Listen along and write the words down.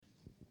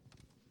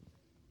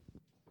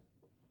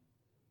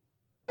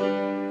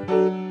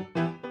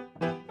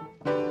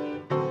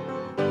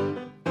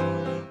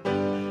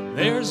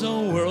There's a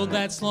world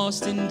that's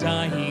lost and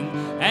dying,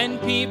 and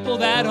people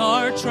that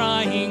are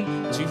trying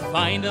to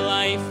find a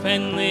life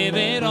and live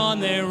it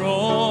on their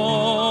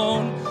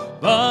own.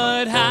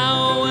 But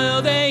how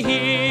will they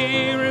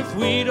hear if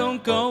we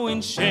don't go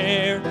and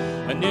share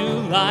a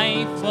new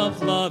life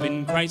of love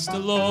in Christ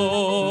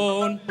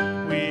alone?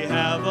 We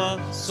have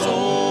a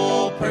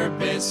sole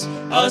purpose,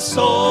 a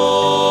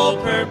sole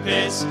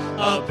purpose,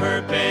 a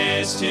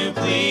purpose to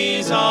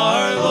please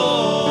our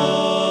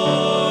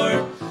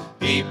Lord.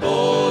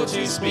 People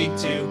to speak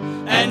to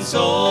and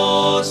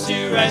souls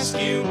to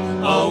rescue,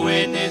 a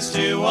witness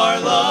to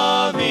our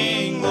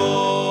loving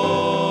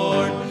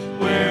Lord.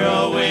 We're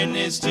a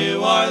witness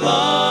to our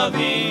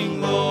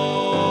loving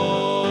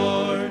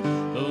Lord.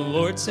 The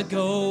Lord said,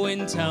 go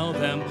and tell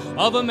them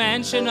of a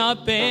mansion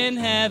up in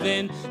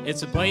heaven.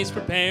 It's a place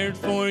prepared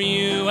for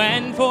you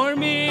and for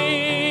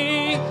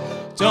me.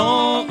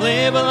 Don't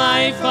live a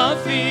life of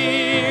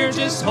fear,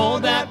 just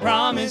hold that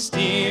promise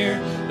dear,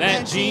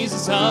 that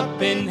Jesus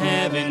up in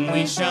heaven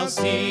we shall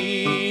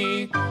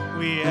see.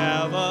 We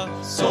have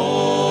a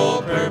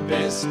sole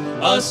purpose,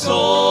 a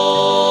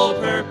sole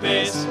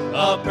purpose,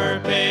 a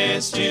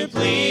purpose to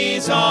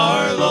please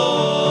our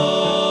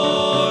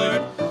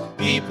Lord.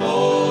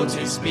 People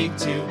to speak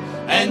to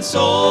and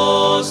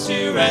souls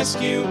to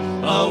rescue,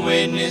 a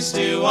witness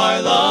to our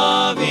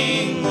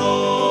loving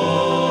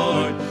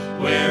Lord.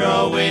 We're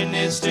a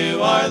witness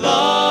to our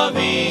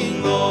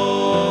loving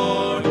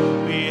Lord.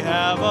 We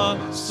have a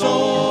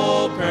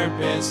sole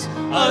purpose,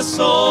 a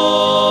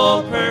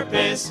sole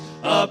purpose,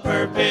 a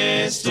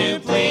purpose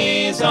to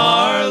please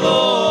our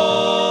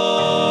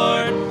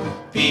Lord.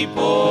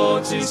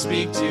 People to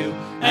speak to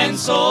and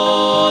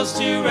souls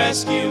to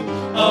rescue,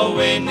 a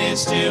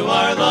witness to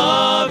our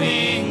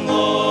loving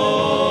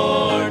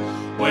Lord.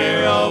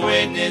 We're a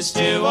witness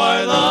to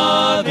our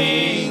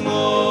loving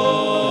Lord.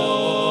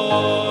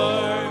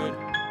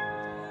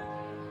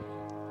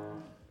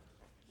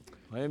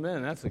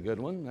 Amen. That's a good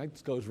one.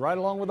 That goes right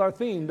along with our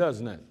theme,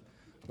 doesn't it?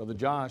 Brother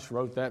Josh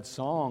wrote that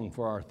song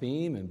for our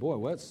theme, and boy,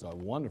 what's a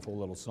wonderful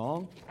little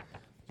song.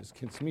 Just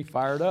gets me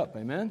fired up.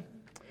 Amen?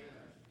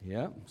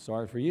 Yeah,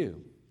 sorry for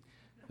you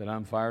that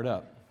I'm fired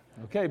up.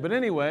 Okay, but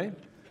anyway,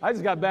 I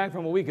just got back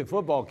from a week at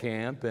football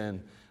camp,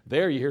 and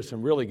there you hear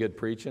some really good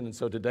preaching, and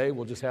so today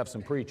we'll just have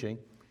some preaching.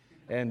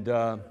 And,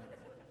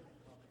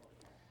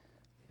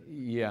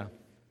 yeah,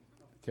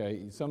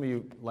 okay, some of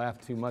you laugh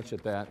too much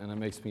at that, and it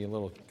makes me a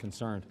little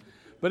concerned.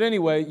 But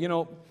anyway, you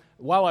know,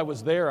 while I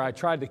was there, I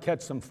tried to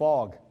catch some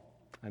fog.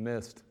 I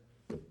missed.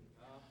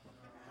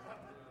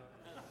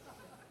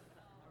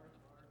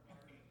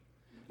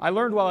 I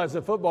learned while I was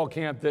at football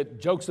camp that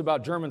jokes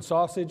about German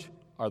sausage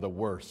are the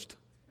worst.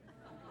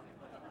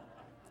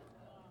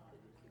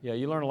 Yeah,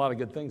 you learn a lot of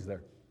good things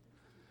there.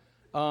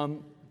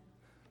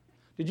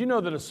 Did you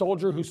know that a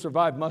soldier who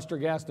survived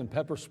mustard gas and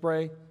pepper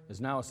spray is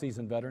now a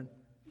seasoned veteran?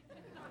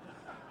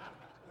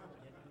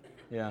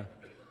 Yeah.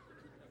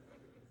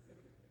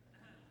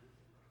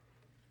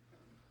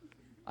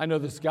 I know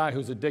this guy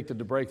who's addicted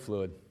to brake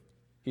fluid.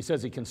 He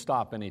says he can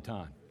stop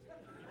anytime.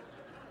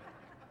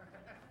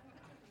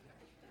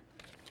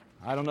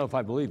 I don't know if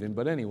I believe him,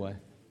 but anyway.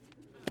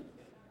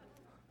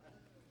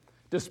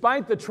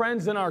 Despite the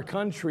trends in our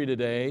country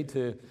today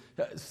to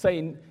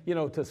say,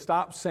 to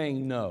stop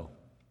saying no.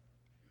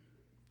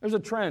 There's a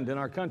trend in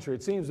our country.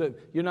 It seems that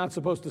you're not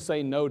supposed to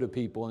say no to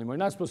people anymore. You're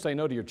not supposed to say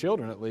no to your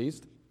children, at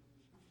least.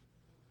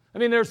 I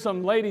mean, there's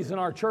some ladies in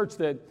our church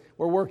that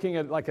were working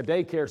at like a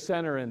daycare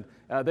center, and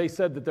they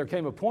said that there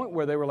came a point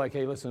where they were like,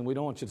 hey, listen, we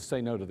don't want you to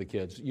say no to the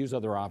kids. Use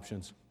other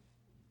options.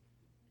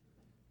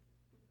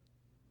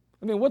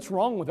 I mean, what's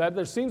wrong with that?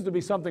 There seems to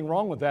be something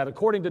wrong with that.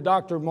 According to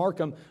Dr.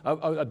 Markham,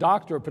 a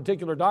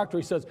particular doctor,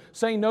 he says,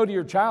 saying no to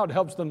your child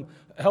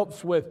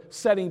helps with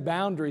setting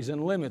boundaries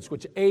and limits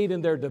which aid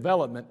in their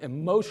development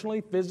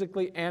emotionally,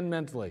 physically, and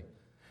mentally.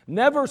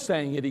 Never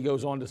saying it, he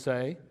goes on to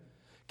say,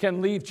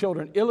 can leave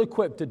children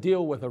ill-equipped to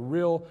deal with the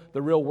real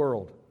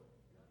world.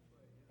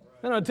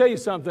 And I'll tell you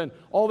something,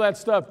 all that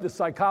stuff, the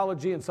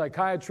psychology and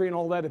psychiatry and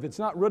all that, if it's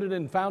not rooted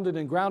and founded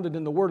and grounded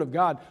in the Word of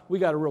God, we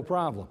got a real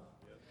problem.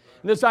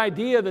 And this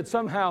idea that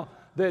somehow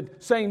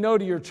that saying no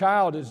to your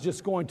child is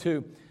just going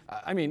to,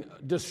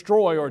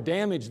 destroy or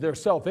damage their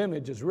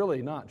self-image is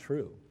really not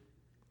true.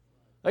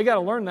 They got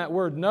to learn that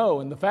word no.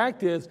 And the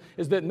fact is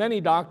that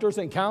many doctors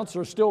and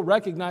counselors still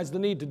recognize the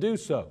need to do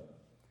so.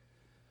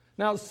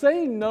 Now,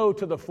 saying no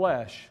to the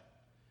flesh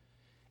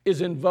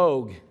is in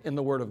vogue in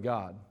the Word of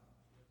God.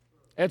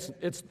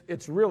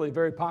 It's really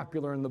very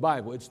popular in the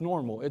Bible. It's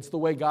normal. It's the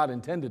way God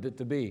intended it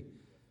to be.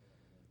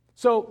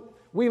 So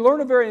we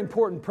learn a very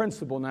important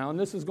principle now, and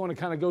this is going to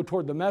kind of go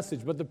toward the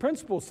message, but the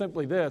principle is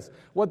simply this.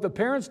 What the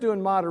parents do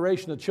in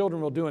moderation, the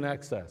children will do in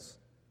excess.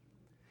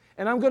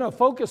 And I'm going to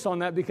focus on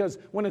that because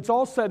when it's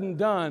all said and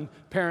done,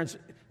 parents,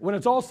 when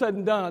it's all said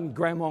and done,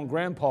 Grandma and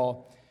Grandpa,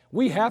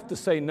 we have to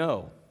say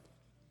no,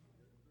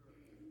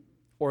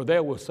 or they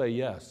will say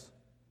yes.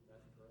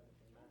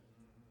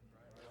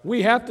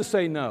 We have to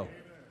say no,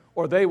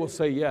 or they will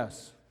say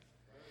yes.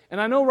 And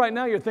I know right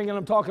now you're thinking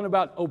I'm talking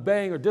about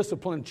obeying or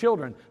disciplining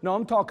children. No,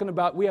 I'm talking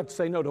about we have to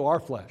say no to our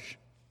flesh,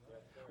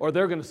 or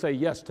they're going to say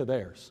yes to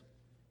theirs.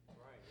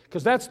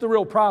 Because that's the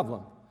real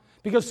problem.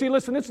 Because see,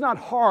 listen, it's not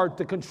hard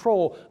to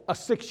control a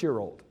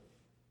 6-year-old.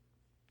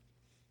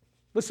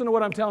 Listen to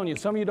what I'm telling you.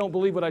 Some of you don't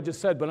believe what I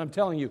just said, but I'm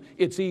telling you,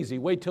 it's easy.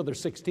 Wait till they're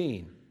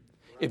 16.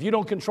 If you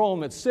don't control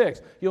them at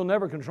 6, you'll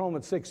never control them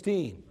at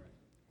 16.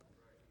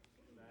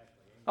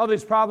 Oh,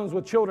 these problems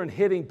with children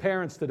hitting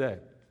parents today.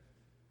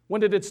 When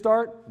did it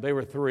start? They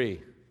were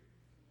 3.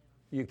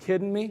 You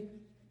kidding me?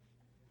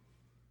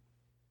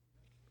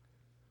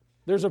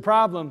 There's a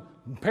problem.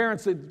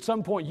 Parents, at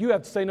some point, you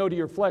have to say no to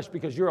your flesh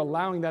because you're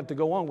allowing that to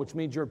go on, which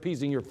means you're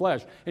appeasing your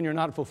flesh and you're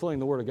not fulfilling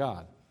the Word of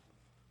God.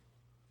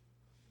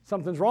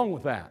 Something's wrong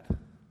with that.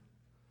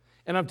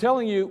 And I'm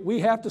telling you,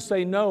 we have to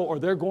say no or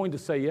they're going to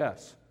say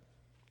yes.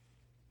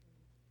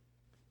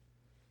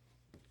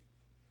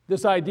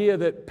 This idea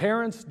that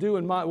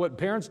what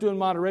parents do in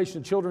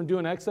moderation, children do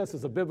in excess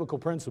is a biblical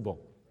principle.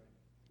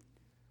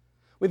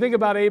 We think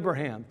about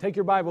Abraham. Take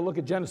your Bible, look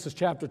at Genesis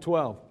chapter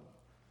 12.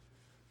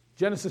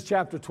 Genesis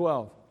chapter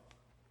 12.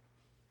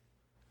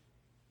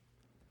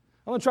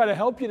 I'm going to try to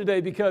help you today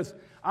because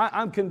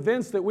I'm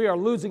convinced that we are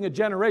losing a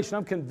generation.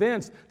 I'm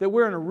convinced that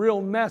we're in a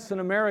real mess in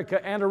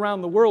America and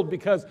around the world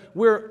because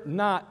we're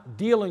not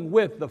dealing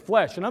with the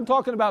flesh. And I'm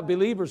talking about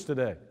believers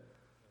today.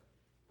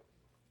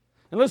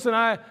 And listen,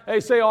 I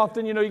say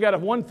often, you got a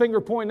 1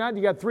 finger pointing out,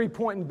 you got 3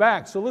 pointing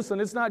back. So listen,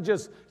 it's not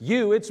just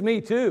you, it's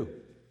me too.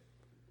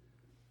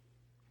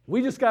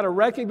 We just got to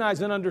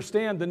recognize and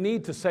understand the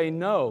need to say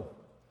no,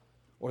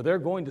 or they're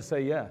going to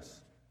say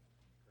yes.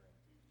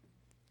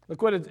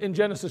 Look what it's in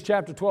Genesis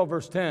chapter 12,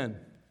 verse 10.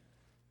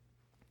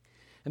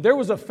 And there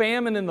was a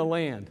famine in the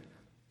land,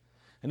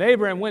 and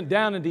Abraham went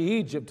down into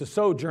Egypt to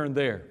sojourn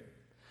there,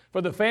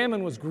 for the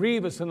famine was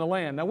grievous in the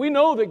land. Now we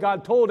know that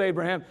God told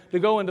Abraham to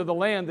go into the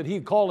land that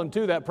He'd call him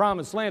to, that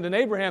promised land, and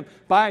Abraham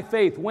by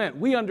faith went.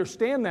 We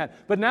understand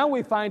that, but now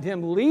we find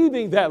him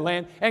leaving that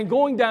land and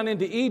going down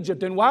into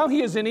Egypt. And while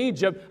he is in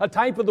Egypt, a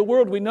type of the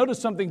world, we notice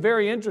something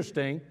very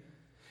interesting.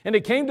 And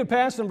it came to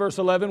pass in verse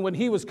 11, when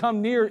he was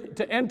come near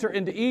to enter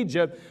into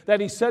Egypt, that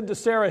he said to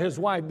Sarah his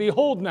wife,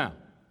 Behold now,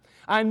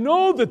 I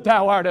know that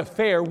thou art a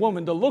fair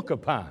woman to look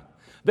upon.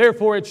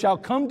 Therefore it shall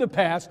come to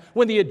pass,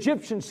 when the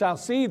Egyptians shall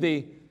see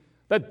thee,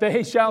 that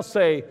they shall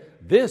say,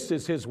 This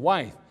is his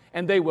wife,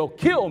 and they will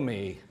kill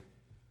me,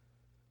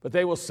 but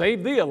they will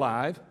save thee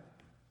alive.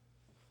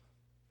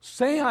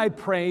 Say, I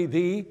pray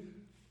thee,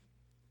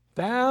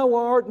 thou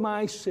art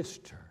my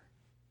sister,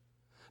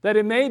 that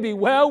it may be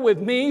well with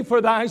me for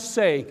thy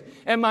sake,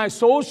 and my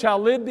soul shall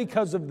live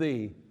because of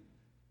thee.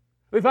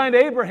 We find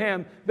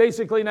Abraham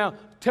basically now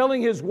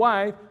telling his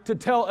wife to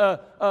tell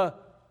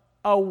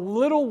a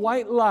little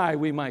white lie,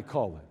 we might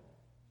call it.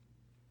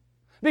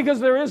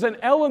 Because there is an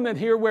element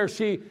here where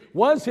she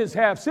was his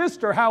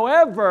half-sister.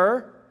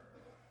 However,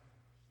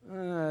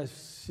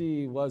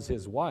 she was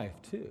his wife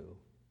too.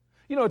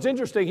 It's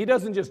interesting. He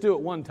doesn't just do it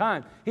one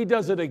time. He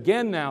does it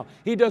again now.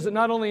 He does it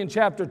not only in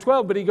chapter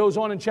 12, but he goes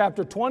on in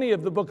chapter 20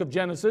 of the book of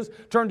Genesis.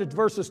 Turn to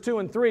verses 2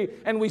 and 3,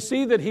 and we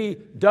see that he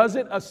does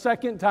it a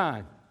second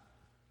time.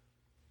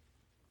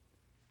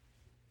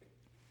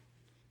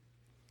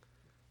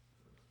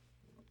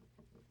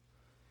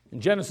 In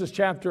Genesis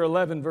chapter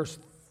 11,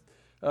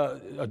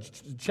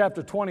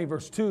 chapter 20,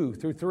 verse 2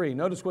 through 3,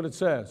 notice what it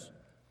says.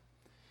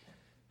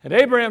 And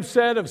Abraham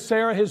said of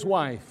Sarah his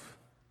wife,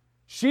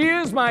 She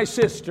is my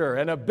sister.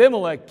 And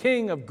Abimelech,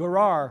 king of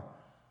Gerar,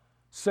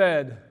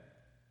 sent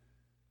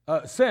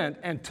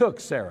and took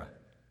Sarah.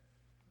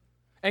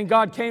 And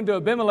God came to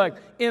Abimelech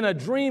in a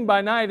dream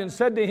by night and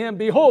said to him,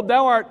 Behold,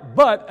 thou art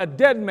but a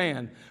dead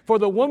man, for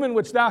the woman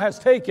which thou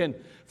hast taken,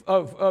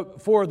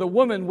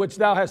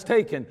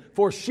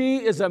 for she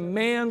is a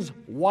man's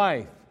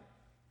wife.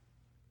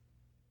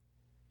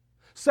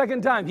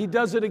 Second time, he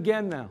does it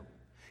again now.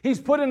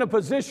 He's put in a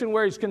position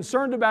where he's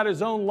concerned about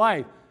his own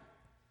life.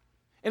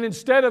 And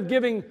instead of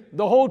giving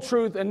the whole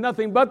truth and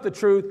nothing but the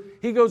truth,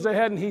 he goes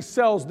ahead and he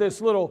sells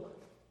this little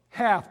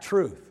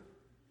half-truth.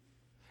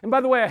 And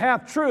by the way, a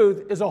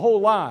half-truth is a whole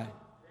lie.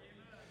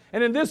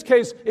 And in this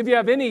case, if you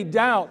have any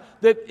doubt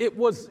that it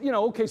was,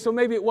 so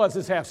maybe it was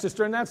his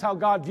half-sister, and that's how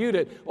God viewed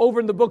it. Over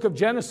in the book of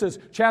Genesis,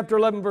 chapter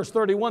 11, verse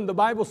 31, the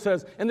Bible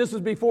says, and this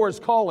is before his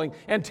calling,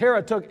 and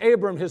Terah took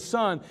Abram his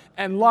son,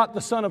 and Lot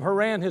the son of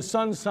Haran his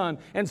son's son,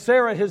 and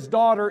Sarah his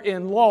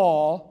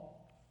daughter-in-law,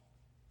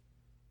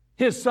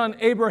 his son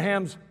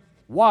Abraham's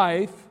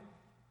wife,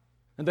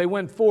 and they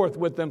went forth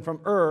with them from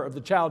Ur of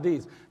the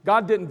Chaldees.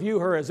 God didn't view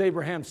her as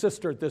Abraham's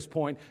sister at this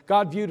point.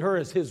 God viewed her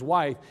as his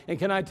wife. And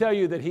can I tell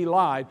you that he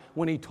lied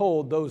when he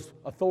told those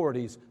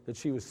authorities that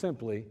she was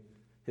simply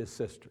his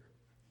sister?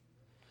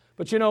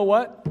 But you know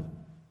what?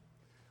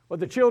 What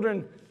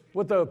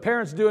the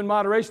parents do in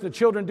moderation, the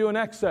children do in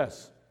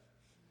excess.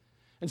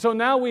 And so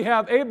now we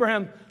have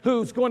Abraham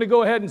who's going to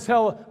go ahead and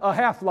tell a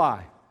half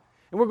lie.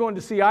 And we're going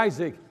to see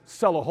Isaac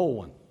sell a whole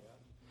one.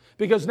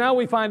 Because now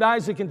we find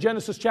Isaac in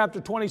Genesis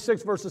chapter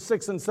 26, verses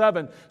 6 and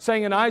 7,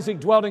 saying, And Isaac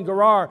dwelt in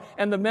Gerar,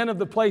 and the men of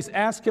the place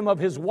asked him of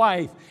his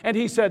wife. And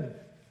he said,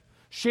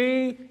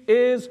 She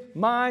is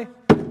my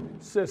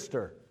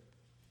sister.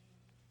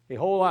 A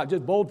whole lot,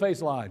 just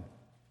bold-faced lie.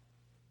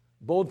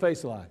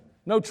 Bold-faced lie.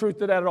 No truth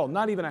to that at all,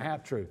 not even a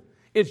half-truth.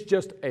 It's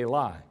just a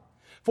lie.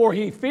 For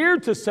he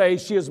feared to say,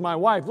 She is my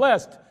wife,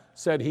 lest,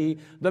 said he,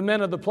 the men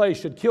of the place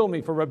should kill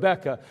me for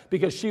Rebekah,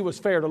 because she was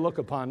fair to look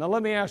upon. Now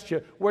let me ask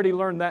you, where did he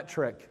learn that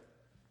trick?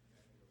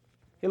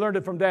 He learned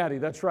it from Daddy,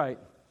 that's right.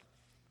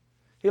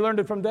 He learned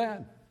it from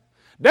Dad.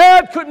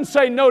 Dad couldn't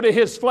say no to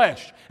his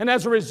flesh. And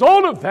as a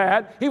result of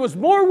that, he was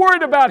more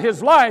worried about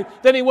his life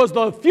than he was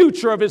the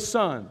future of his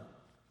son.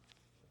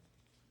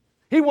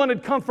 He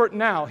wanted comfort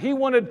now. He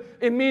wanted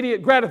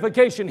immediate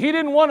gratification. He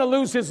didn't want to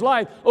lose his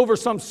life over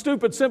some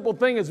stupid, simple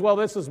thing as, well,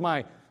 this is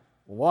my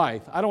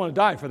wife. I don't want to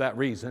die for that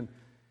reason.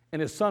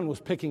 And his son was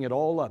picking it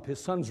all up.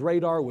 His son's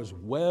radar was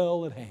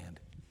well at hand.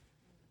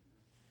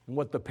 And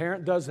what the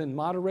parent does in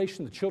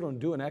moderation, the children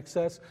do in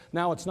excess.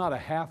 Now it's not a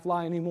half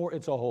lie anymore,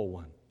 it's a whole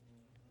one.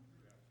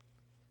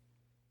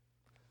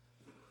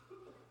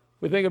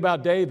 We think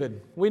about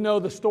David. We know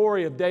the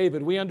story of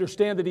David. We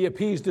understand that he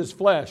appeased his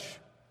flesh.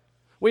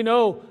 We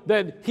know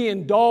that he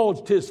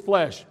indulged his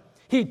flesh.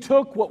 He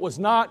took what was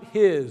not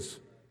his.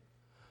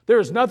 There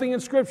is nothing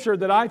in Scripture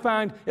that I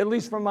find, at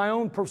least from my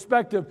own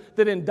perspective,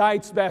 that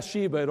indicts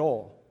Bathsheba at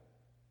all.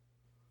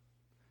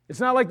 It's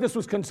not like this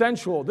was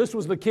consensual. This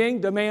was the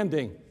king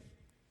demanding.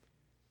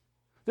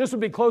 This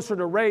would be closer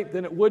to rape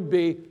than it would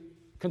be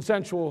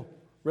consensual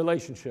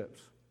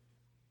relationships.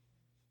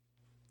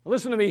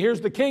 Listen to me,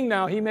 here's the king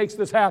now. He makes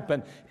this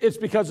happen. It's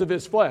because of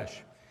his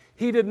flesh.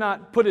 He did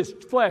not put his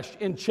flesh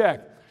in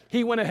check.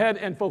 He went ahead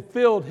and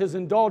fulfilled his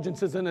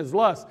indulgences and his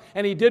lusts,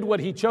 and he did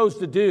what he chose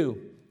to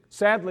do.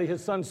 Sadly,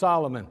 his son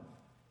Solomon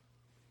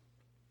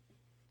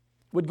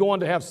would go on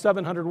to have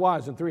 700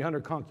 wives and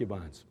 300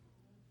 concubines.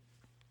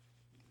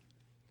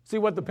 See,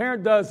 what the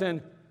parent does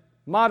in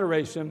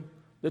moderation,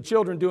 the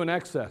children do in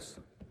excess.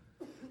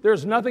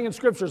 There's nothing in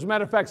Scripture. As a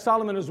matter of fact,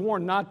 Solomon is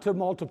warned not to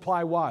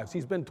multiply wives.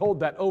 He's been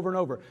told that over and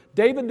over.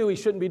 David knew he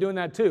shouldn't be doing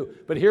that too.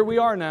 But here we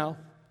are now.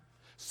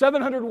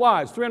 700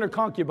 wives, 300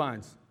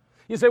 concubines.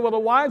 You say, well, the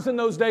wives in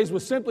those days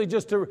was simply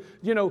just to,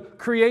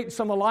 create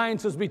some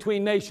alliances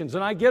between nations.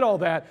 And I get all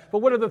that. But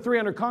what are the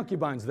 300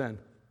 concubines then?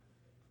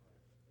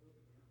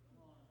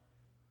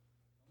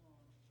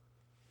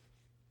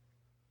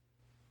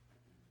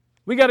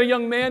 We got a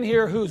young man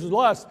here whose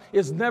lust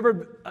is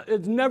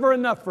never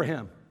enough for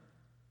him.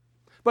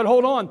 But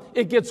hold on,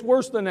 it gets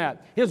worse than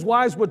that. His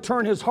wives would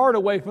turn his heart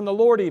away from the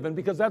Lord even,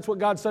 because that's what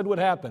God said would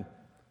happen.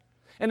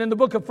 And in the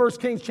book of 1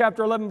 Kings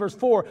chapter 11 verse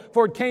 4,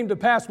 for it came to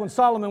pass when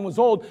Solomon was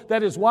old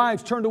that his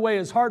wives turned away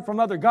his heart from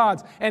other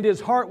gods, and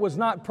his heart was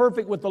not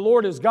perfect with the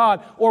Lord his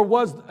God, or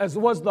was as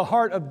was the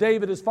heart of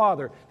David his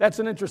father. That's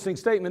an interesting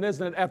statement,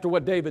 isn't it, after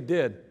what David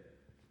did?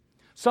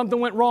 Something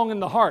went wrong in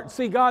the heart.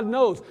 See, God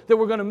knows that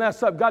we're going to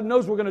mess up. God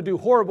knows we're going to do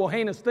horrible,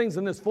 heinous things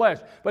in this flesh.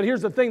 But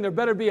here's the thing, there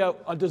better be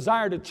a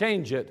desire to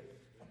change it.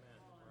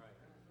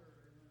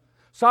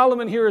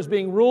 Solomon here is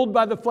being ruled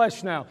by the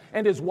flesh now,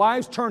 and his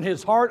wives turn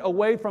his heart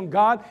away from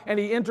God, and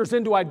he enters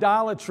into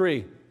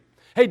idolatry.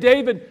 Hey,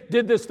 David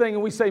did this thing,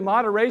 and we say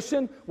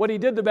moderation. What he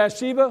did to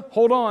Bathsheba,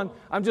 hold on.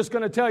 I'm just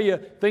going to tell you,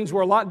 things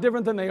were a lot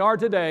different than they are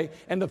today.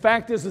 And the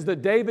fact is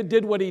that David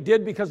did what he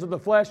did because of the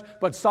flesh,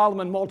 but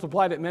Solomon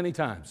multiplied it many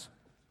times.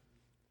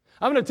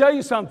 I'm going to tell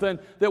you something,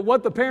 that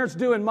what the parents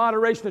do in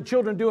moderation, the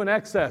children do in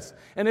excess.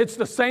 And it's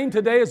the same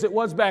today as it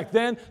was back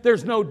then.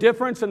 There's no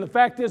difference. And the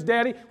fact is,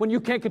 Daddy, when you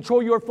can't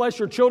control your flesh,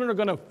 your children are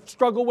going to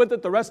struggle with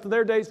it the rest of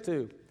their days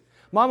too.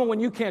 Mama, when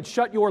you can't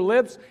shut your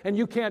lips and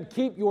you can't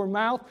keep your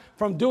mouth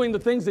from doing the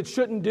things it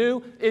shouldn't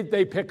do,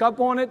 they pick up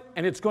on it,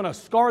 and it's going to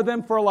scar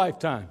them for a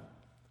lifetime.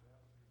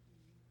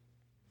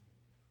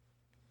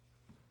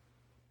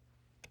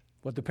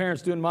 What the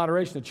parents do in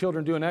moderation, the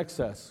children do in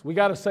excess. We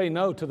got to say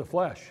no to the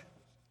flesh.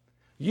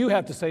 You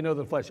have to say no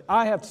to the flesh.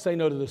 I have to say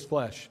no to this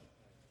flesh.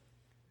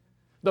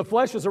 The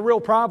flesh is a real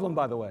problem,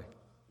 by the way.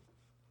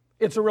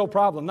 It's a real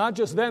problem, not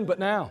just then, but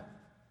now.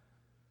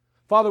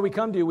 Father, we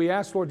come to you. We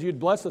ask, Lord, you'd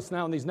bless us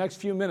now in these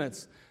next few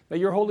minutes. May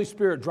your Holy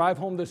Spirit drive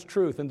home this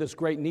truth and this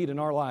great need in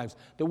our lives,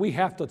 that we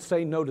have to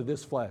say no to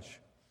this flesh.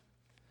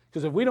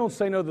 Because if we don't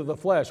say no to the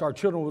flesh, our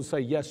children will say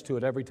yes to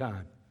it every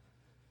time.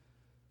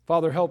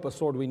 Father, help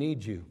us, Lord. We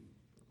need you.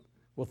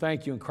 Well,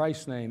 thank you in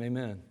Christ's name.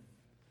 Amen.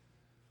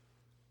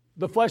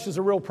 The flesh is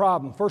a real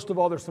problem. First of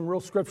all, there's some real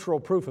scriptural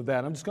proof of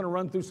that. I'm just going to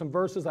run through some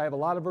verses. I have a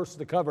lot of verses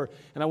to cover,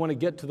 and I want to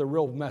get to the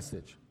real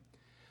message.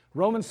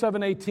 Romans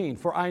 7:18,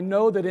 for I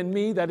know that in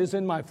me, that is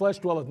in my flesh,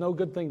 dwelleth no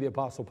good thing, the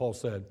Apostle Paul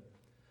said.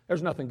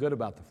 There's nothing good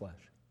about the flesh.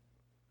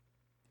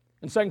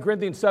 In 2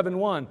 Corinthians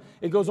 7:1,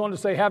 it goes on to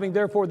say, having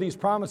therefore these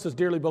promises,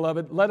 dearly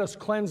beloved, let us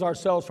cleanse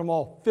ourselves from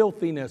all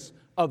filthiness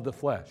of the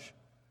flesh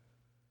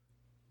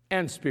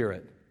and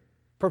spirit,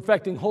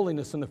 perfecting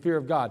holiness in the fear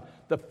of God.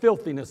 The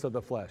filthiness of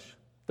the flesh.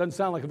 Doesn't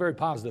sound like a very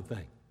positive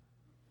thing.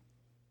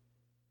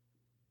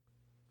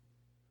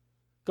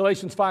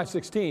 Galatians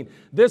 5:16.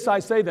 This I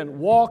say then,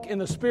 walk in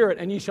the Spirit,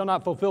 and ye shall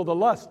not fulfill the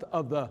lust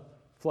of the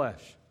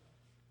flesh.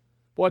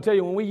 Boy, I tell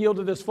you, when we yield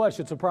to this flesh,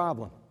 it's a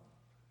problem.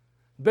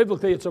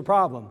 Biblically, it's a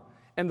problem.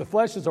 And the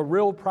flesh is a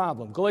real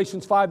problem.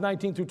 Galatians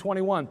 5:19 through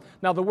 21.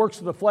 Now the works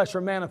of the flesh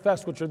are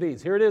manifest, which are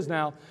these. Here it is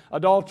now.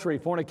 Adultery,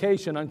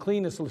 fornication,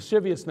 uncleanness,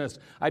 lasciviousness,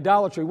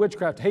 idolatry,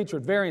 witchcraft,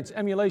 hatred, variance,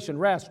 emulation,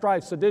 wrath,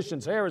 strife,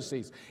 seditions,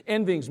 heresies,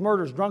 envyings,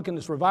 murders,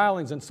 drunkenness,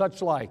 revilings, and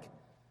such like.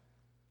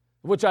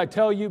 Which I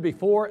tell you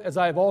before, as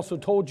I have also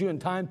told you in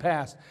time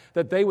past,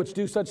 that they which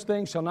do such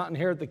things shall not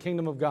inherit the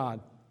kingdom of God.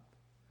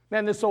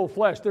 Man, this old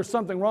flesh, there's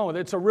something wrong with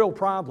it. It's a real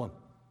problem.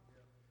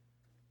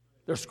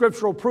 There's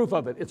scriptural proof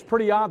of it. It's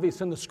pretty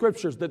obvious in the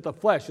scriptures that the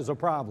flesh is a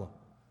problem.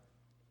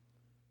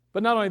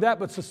 But not only that,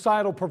 but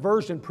societal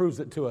perversion proves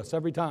it to us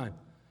every time.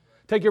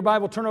 Take your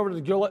Bible, turn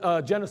over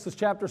to Genesis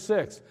chapter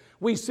 6.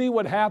 We see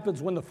what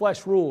happens when the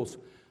flesh rules.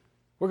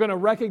 We're going to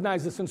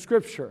recognize this in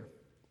Scripture.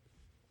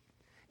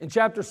 In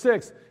chapter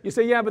 6, you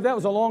say, yeah, but that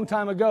was a long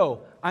time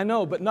ago. I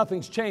know, but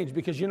nothing's changed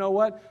because you know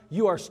what?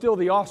 You are still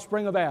the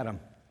offspring of Adam.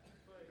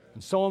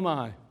 And so am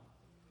I.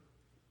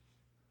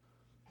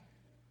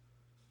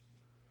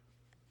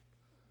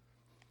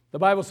 The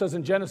Bible says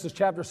in Genesis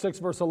chapter 6,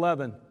 verse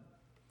 11,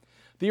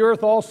 the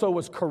earth also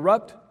was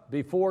corrupt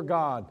before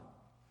God,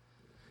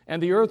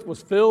 and the earth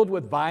was filled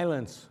with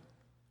violence.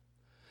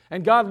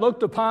 And God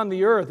looked upon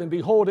the earth, and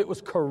behold, it was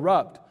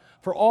corrupt,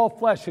 for all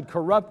flesh had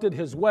corrupted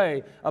his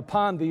way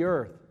upon the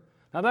earth.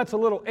 Now that's a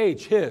little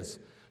h, his.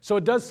 So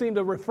it does seem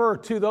to refer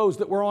to those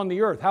that were on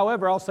the earth.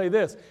 However, I'll say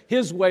this,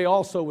 his way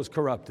also was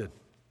corrupted,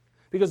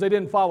 because they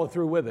didn't follow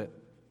through with it.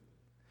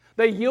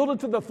 They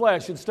yielded to the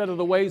flesh instead of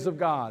the ways of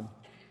God.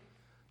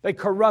 They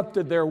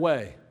corrupted their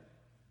way.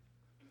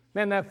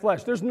 Man, that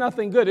flesh, there's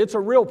nothing good. It's a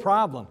real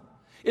problem.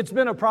 It's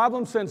been a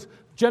problem since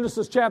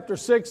Genesis chapter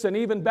 6 and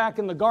even back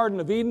in the Garden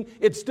of Eden.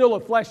 It's still a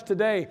flesh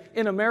today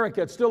in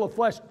America. It's still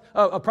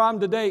a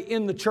problem today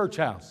in the church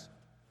house.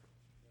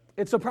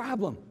 It's a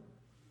problem.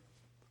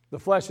 The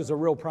flesh is a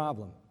real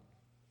problem.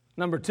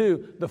 Number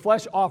two, the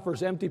flesh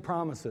offers empty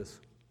promises.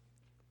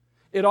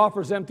 It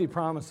offers empty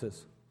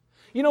promises.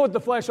 You know what the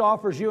flesh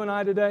offers you and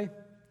I today?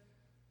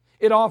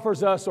 It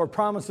offers us or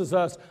promises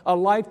us a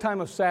lifetime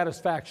of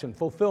satisfaction,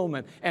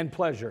 fulfillment, and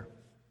pleasure.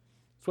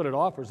 That's what it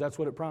offers. That's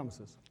what it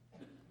promises.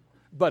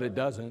 But it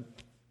doesn't.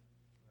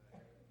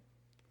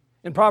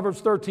 In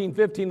Proverbs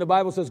 13:15, the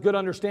Bible says, good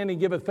understanding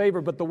giveth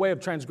favor, but the way of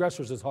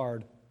transgressors is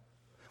hard.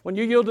 When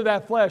you yield to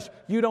that flesh,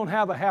 you don't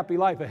have a happy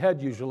life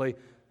ahead usually.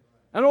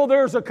 I know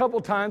there's a couple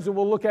times, and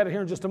we'll look at it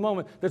here in just a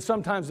moment, that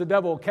sometimes the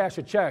devil will cash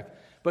a check,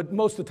 but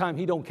most of the time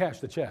he don't cash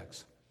the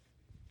checks.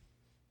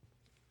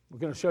 We're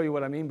going to show you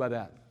what I mean by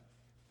that.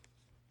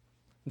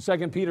 In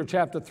 2 Peter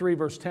chapter 3,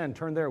 verse 10,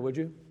 turn there, would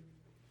you?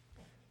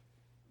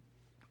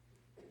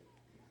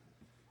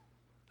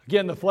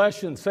 Again, the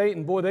flesh and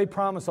Satan, boy, they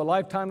promise a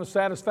lifetime of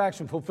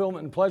satisfaction,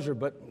 fulfillment, and pleasure,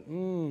 but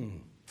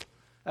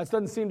that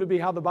doesn't seem to be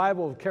how the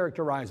Bible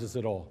characterizes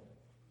it all.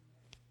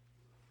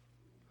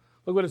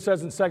 Look what it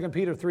says in 2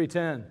 Peter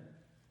 3:10.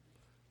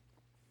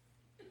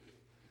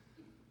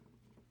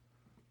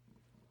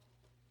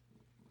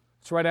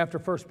 It's right after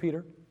 1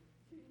 Peter.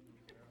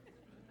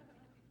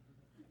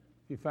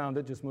 You found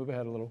it, just move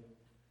ahead a little.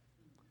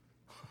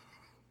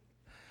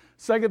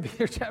 2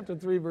 Peter chapter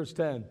 3, verse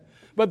 10.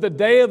 But the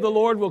day of the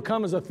Lord will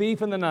come as a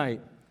thief in the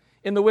night,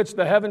 in the which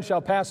the heavens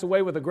shall pass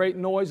away with a great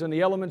noise, and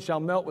the elements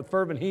shall melt with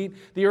fervent heat.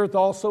 The earth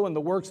also and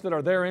the works that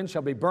are therein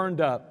shall be burned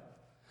up.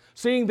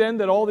 Seeing then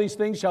that all these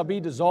things shall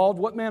be dissolved,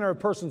 what manner of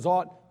persons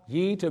ought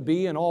ye to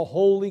be in all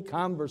holy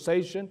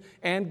conversation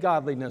and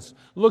godliness,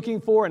 looking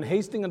for and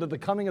hasting unto the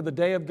coming of the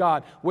day of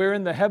God,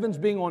 wherein the heavens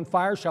being on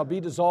fire shall be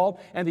dissolved,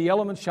 and the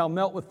elements shall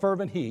melt with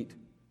fervent heat.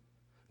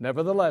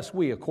 Nevertheless,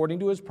 we, according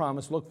to his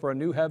promise, look for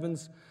new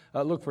heavens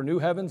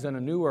and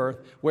a new earth,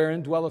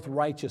 wherein dwelleth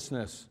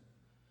righteousness.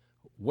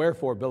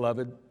 Wherefore,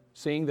 beloved,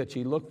 seeing that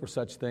ye look for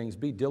such things,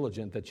 be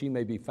diligent that ye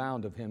may be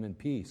found of him in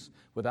peace,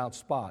 without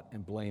spot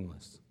and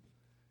blameless.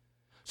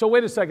 So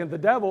wait a second, the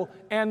devil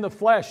and the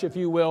flesh, if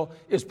you will,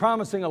 is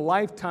promising a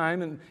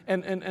lifetime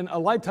and a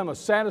lifetime of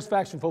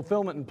satisfaction,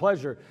 fulfillment, and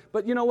pleasure.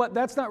 But you know what?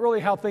 That's not really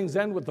how things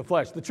end with the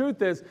flesh. The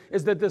truth is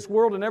that this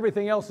world and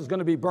everything else is going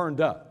to be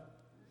burned up.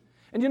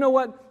 And you know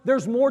what?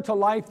 There's more to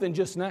life than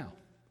just now.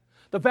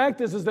 The fact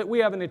is that we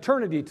have an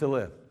eternity to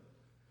live.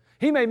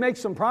 He may make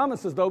some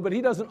promises, though, but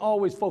he doesn't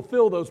always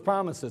fulfill those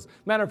promises.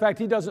 Matter of fact,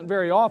 he doesn't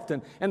very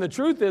often. And the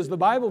truth is, the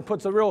Bible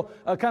puts a real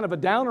kind of a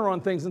downer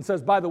on things and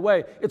says, by the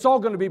way, it's all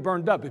going to be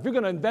burned up. If you're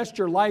going to invest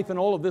your life in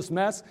all of this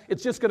mess,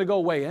 it's just going to go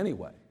away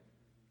anyway.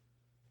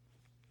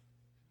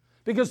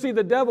 Because, see,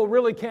 the devil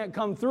really can't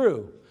come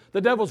through. The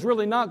devil's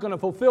really not going to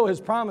fulfill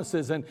his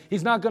promises, and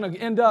he's not going to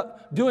end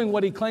up doing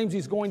what he claims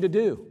he's going to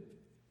do.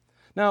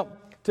 Now,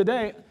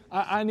 today,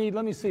 I need,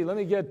 let me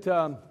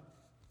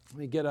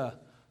get a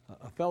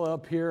fellow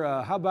up here.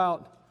 How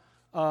about,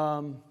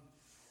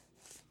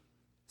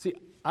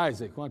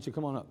 Isaac, why don't you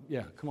come on up?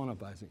 Yeah, come on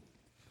up, Isaac.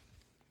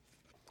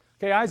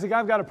 Okay, Isaac,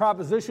 I've got a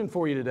proposition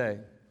for you today.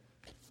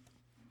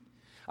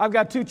 I've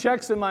got 2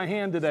 checks in my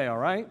hand today, all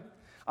right?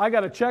 I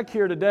got a check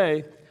here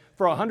today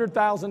for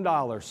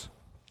 $100,000.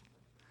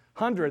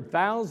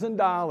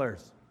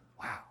 $100,000.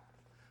 Wow.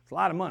 It's a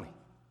lot of money.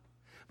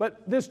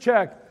 But this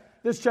check,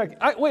 I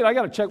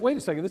got a check, wait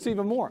a second, this is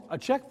even more. A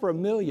check for $1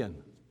 million.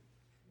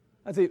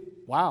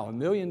 Wow, $1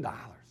 million.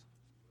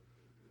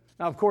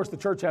 Now, of course, the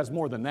church has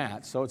more than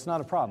that, so it's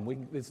not a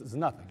problem. This is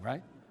nothing,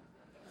 right?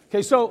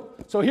 Okay, so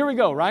here we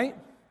go, right?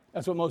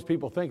 That's what most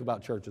people think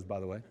about churches, by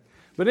the way.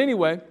 But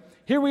anyway,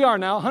 here we are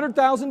now,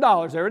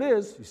 $100,000. There it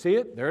is. You see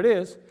it? There it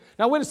is.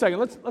 Now, wait a second.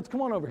 Let's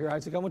come on over here,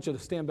 Isaac. I want you to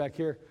stand back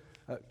here.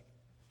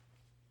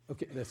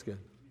 Okay, that's good.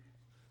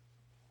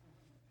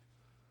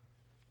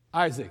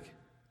 Isaac,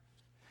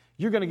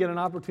 you're going to get an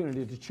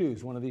opportunity to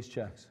choose one of these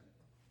checks.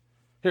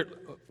 Here,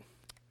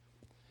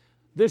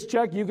 this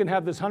check, you can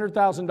have this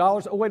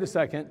 $100,000. Oh, wait a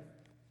second.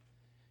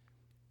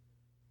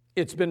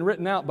 It's been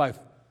written out by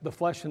the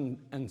flesh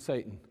and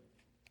Satan.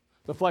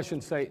 The flesh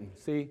and Satan,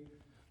 see?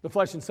 The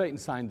flesh and Satan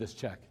signed this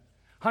check.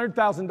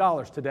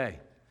 $100,000 today.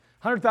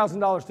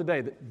 $100,000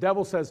 today. The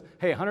devil says,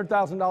 hey,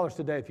 $100,000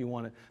 today if you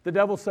want it. The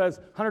devil says,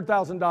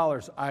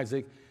 $100,000,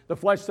 Isaac. The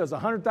flesh says,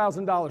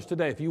 $100,000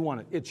 today if you want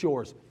it. It's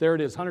yours. There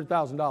it is,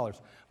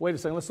 $100,000. Wait a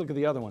second, let's look at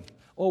the other one.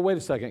 Oh, wait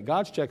a second.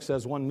 God's check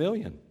says $1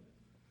 million.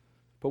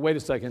 But wait a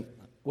second.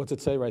 What's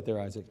it say right there,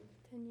 Isaac?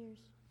 10 years.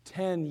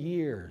 10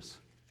 years.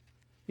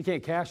 You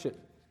can't cash it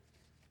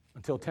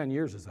until 10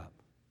 years is up.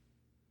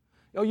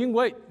 Oh, you can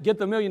wait, get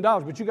the $1 million,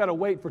 but you got to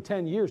wait for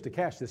 10 years to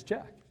cash this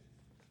check.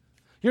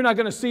 You're not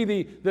going to see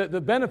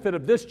the benefit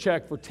of this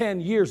check for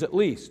 10 years at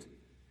least.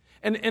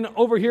 And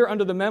over here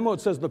under the memo,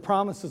 it says the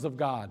promises of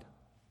God.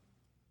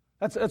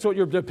 That's what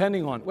you're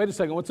depending on. Wait a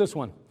second, what's this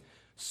one?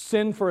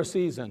 Sin for a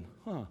season.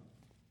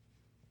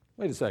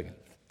 Wait a second.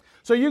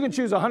 So you can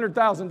choose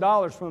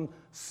 $100,000 from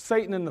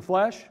Satan in the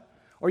flesh,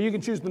 or you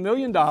can choose the $1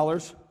 million,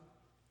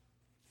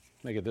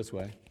 make it this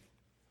way,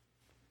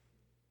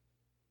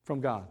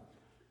 from God.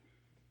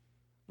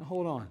 Now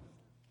hold on.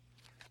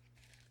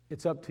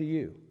 It's up to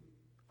you.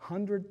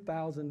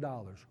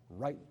 $100,000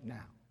 right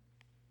now,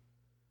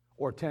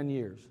 or 10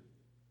 years.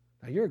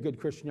 Now you're a good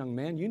Christian young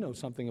man. You know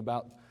something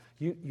about,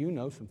 you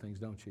know some things,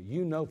 don't you?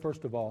 You know,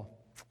 first of all,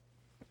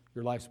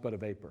 your life's but a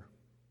vapor.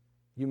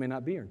 You may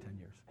not be here in 10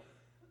 years. I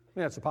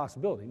mean, that's a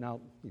possibility. Now,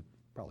 you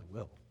probably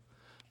will.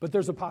 But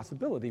there's a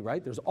possibility,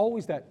 right? There's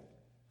always that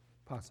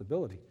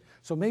possibility.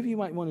 So maybe you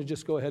might want to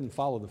just go ahead and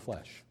follow the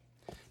flesh.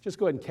 Just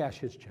go ahead and cash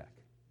his check.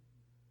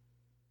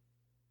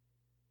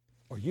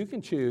 Or you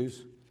can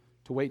choose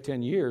to wait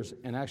 10 years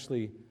and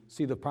actually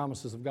see the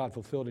promises of God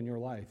fulfilled in your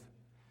life.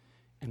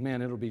 And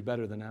man, it'll be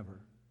better than ever.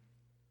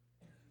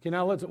 Okay,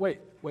 now wait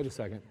a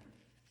second.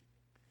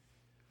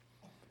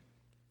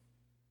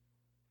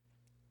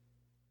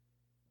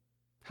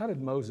 How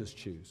did Moses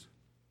choose?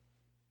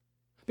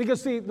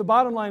 Because see, the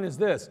bottom line is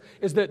this,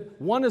 is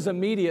that one is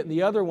immediate and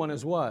the other one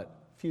is what?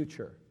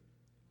 Future.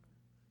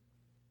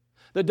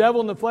 The devil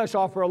and the flesh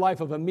offer a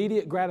life of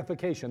immediate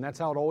gratification. That's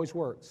how it always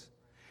works.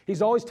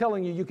 He's always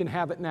telling you can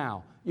have it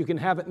now. You can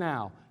have it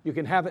now. You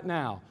can have it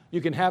now. You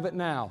can have it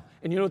now.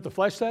 And you know what the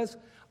flesh says?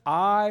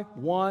 I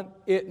want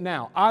it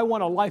now. I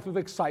want a life of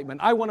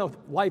excitement. I want a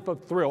life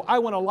of thrill. I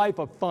want a life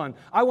of fun.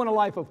 I want a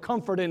life of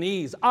comfort and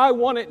ease. I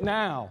want it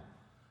now.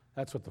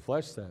 That's what the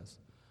flesh says.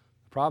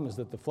 The problem is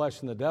that the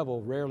flesh and the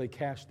devil rarely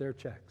cash their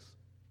checks.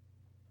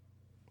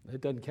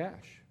 It doesn't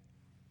cash.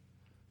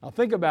 Now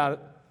think about it.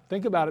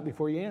 Think about it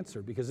before you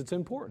answer, because it's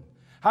important.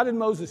 How did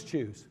Moses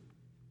choose?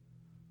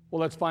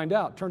 Well, let's find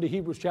out. Turn to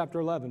Hebrews chapter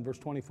 11, verse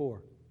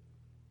 24.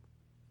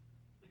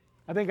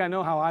 I think I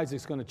know how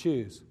Isaac's going to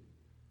choose.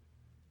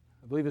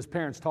 I believe his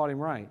parents taught him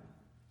right.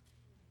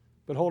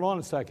 But hold on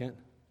a second.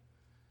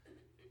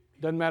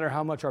 Doesn't matter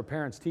how much our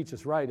parents teach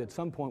us right, at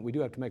some point we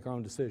do have to make our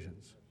own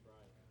decisions.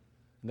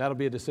 And that'll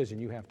be a decision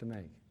you have to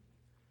make.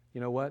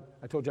 You know what?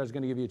 I told you I was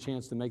going to give you a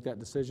chance to make that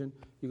decision.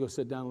 You go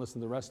sit down and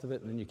listen to the rest of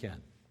it, and then you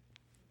can.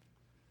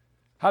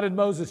 How did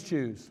Moses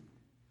choose?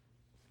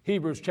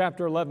 Hebrews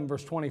chapter 11,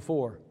 verse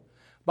 24.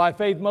 By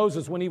faith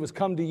Moses, when he was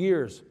come to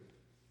years.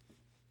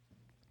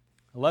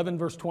 11,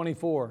 verse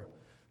 24.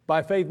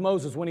 By faith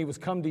Moses, when he was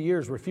come to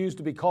years, refused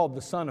to be called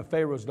the son of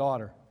Pharaoh's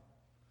daughter,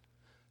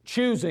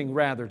 choosing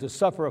rather to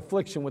suffer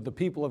affliction with the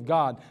people of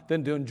God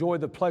than to enjoy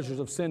the pleasures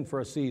of sin for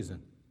a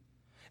season,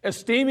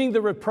 esteeming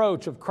the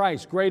reproach of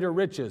Christ greater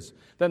riches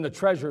than the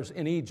treasures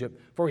in Egypt,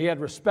 for he had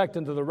respect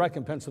unto the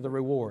recompense of the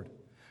reward.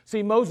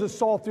 See, Moses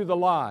saw through the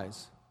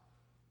lies.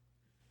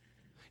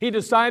 He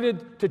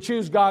decided to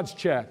choose God's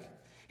check.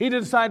 He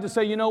decided to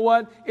say, you know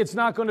what? It's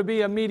not going to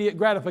be immediate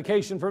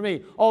gratification for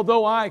me.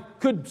 Although I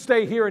could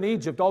stay here in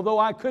Egypt, although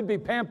I could be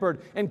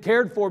pampered and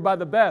cared for by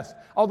the best,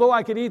 although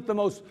I could eat the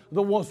most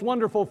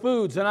wonderful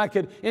foods and I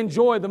could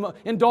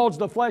indulge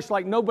the flesh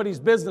like nobody's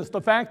business,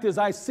 the fact is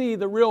I see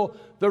the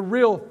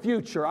real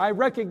future. I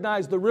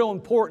recognize the real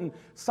important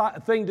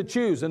thing to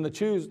choose, and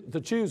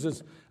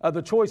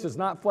the choice is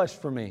not flesh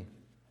for me.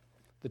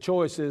 The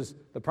choice is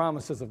the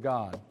promises of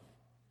God.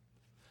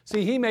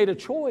 See, he made a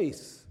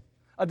choice,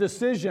 a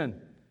decision.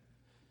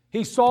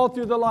 He saw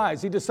through the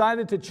lies. He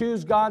decided to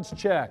choose God's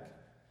check.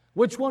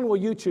 Which one will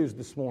you choose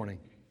this morning?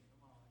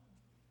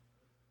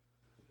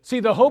 See,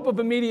 the hope of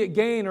immediate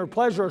gain or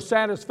pleasure or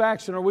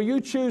satisfaction, or will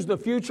you choose the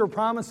future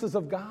promises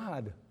of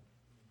God?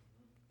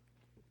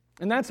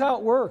 And that's how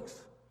it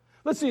works.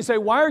 Listen, you say,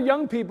 why are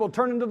young people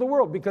turning to the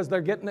world? Because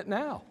they're getting it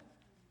now.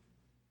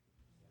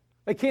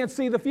 They can't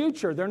see the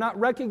future. They're not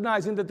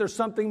recognizing that there's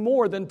something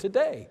more than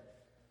today.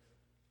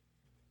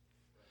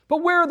 But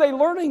where are they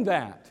learning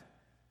that?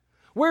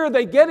 Where are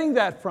they getting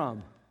that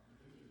from?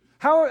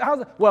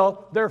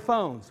 Well, their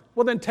phones.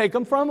 Well, then take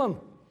them from them.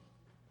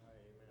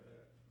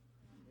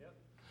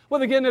 Well,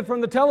 they're getting it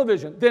from the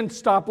television. Then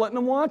stop letting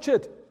them watch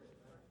it.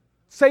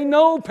 Say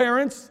no,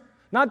 parents.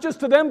 Not just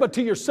to them, but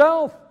to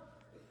yourself.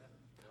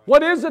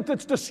 What is it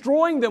that's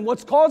destroying them?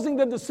 What's causing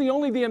them to see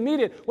only the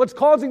immediate? What's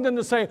causing them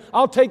to say,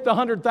 I'll take the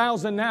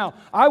 100,000 now.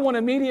 I want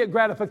immediate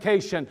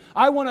gratification.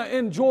 I want to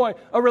enjoy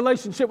a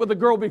relationship with a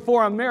girl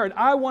before I'm married.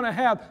 I want to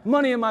have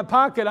money in my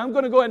pocket. I'm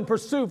going to go ahead and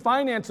pursue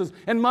finances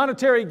and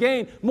monetary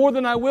gain more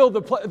than I will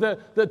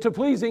to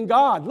pleasing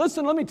God.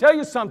 Listen, let me tell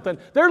you something.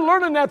 They're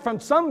learning that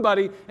from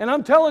somebody, and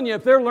I'm telling you,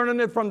 if they're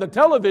learning it from the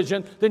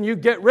television, then you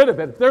get rid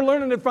of it. If they're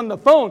learning it from the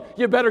phone,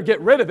 you better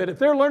get rid of it. If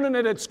they're learning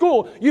it at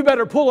school, you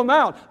better pull them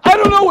out. I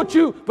don't know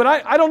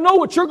I don't know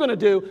what you're going to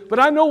do, but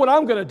I know what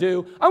I'm going to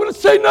do. I'm going to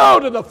say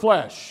no to the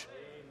flesh.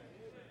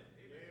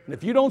 And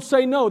if you don't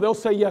say no, they'll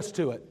say yes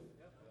to it.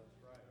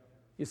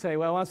 You say,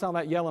 well, that's not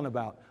that yelling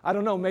about. I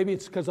don't know, maybe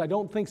it's because I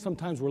don't think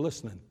sometimes we're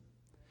listening.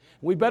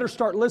 We better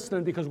start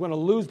listening because we're going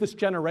to lose this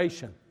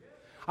generation.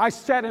 I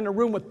sat in a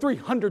room with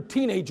 300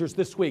 teenagers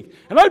this week,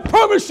 and I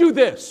promise you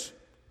this,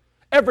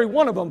 every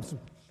one of them's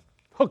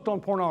hooked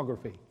on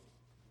pornography.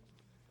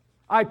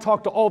 I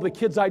talked to all the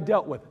kids I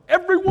dealt with.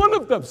 Every one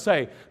of them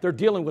say they're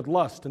dealing with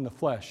lust in the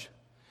flesh.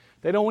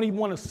 They don't even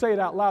want to say it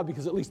out loud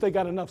because at least they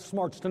got enough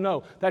smarts to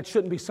know that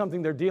shouldn't be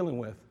something they're dealing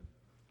with.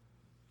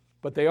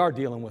 But they are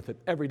dealing with it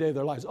every day of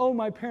their lives. Oh,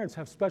 my parents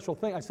have special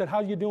things. I said, how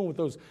are you doing with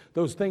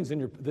those things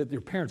that your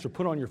parents are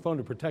put on your phone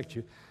to protect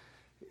you?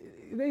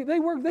 They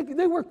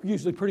work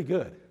usually pretty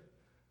good.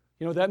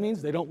 You know what that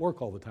means? They don't work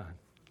all the time.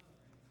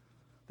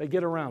 They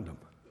get around them.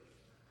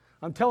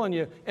 I'm telling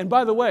you, and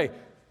by the way,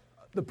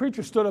 the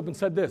preacher stood up and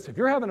said this, if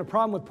you're having a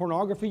problem with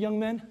pornography, young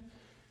men,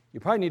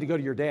 you probably need to go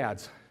to your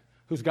dads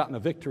who's gotten a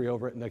victory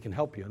over it and they can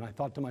help you. And I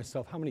thought to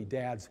myself, how many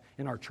dads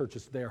in our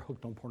churches today are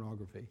hooked on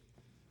pornography? You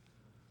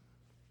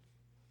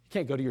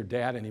can't go to your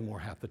dad anymore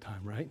half the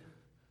time, right?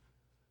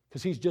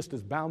 Because he's just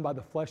as bound by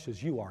the flesh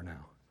as you are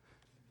now.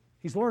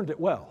 He's learned it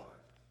well.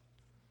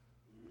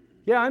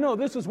 Yeah, I know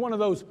this is one of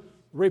those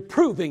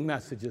reproving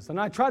messages, and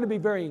I try to be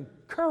very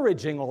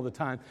encouraging all the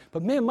time,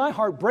 but man, my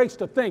heart breaks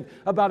to think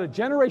about a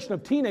generation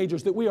of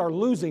teenagers that we are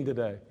losing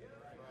today.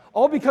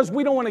 All because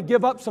we don't want to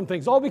give up some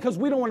things, all because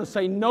we don't want to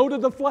say no to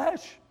the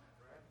flesh.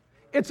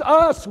 It's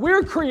us,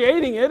 we're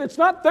creating it, it's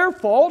not their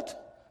fault.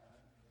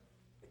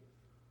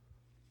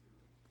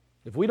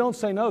 If we don't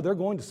say no, they're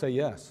going to say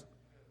yes.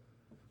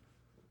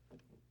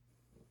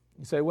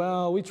 You say,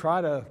 well, we try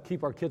to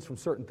keep our kids from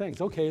certain things.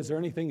 Okay, is there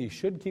anything you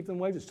should keep them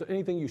away? Is there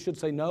anything you should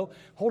say no?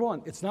 Hold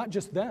on, it's not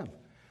just them.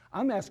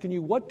 I'm asking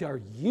you, what are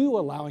you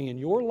allowing in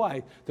your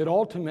life that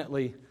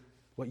ultimately,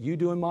 what you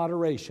do in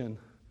moderation,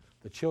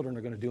 the children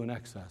are going to do in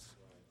excess?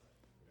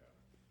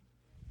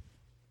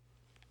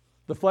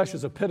 The flesh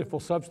is a pitiful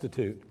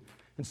substitute.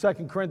 In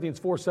 2 Corinthians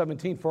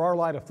 4:17, for our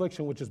light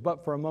affliction, which is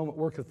but for a moment,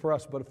 worketh for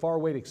us, but a far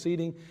weight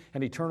exceeding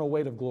and eternal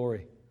weight of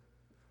glory.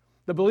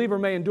 The believer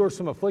may endure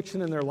some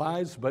affliction in their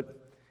lives, but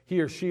he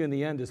or she in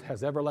the end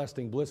has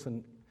everlasting bliss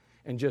and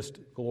just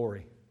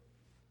glory.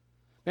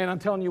 Man, I'm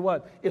telling you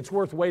what, it's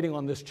worth waiting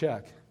on this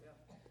check.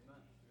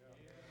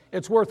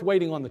 It's worth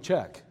waiting on the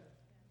check.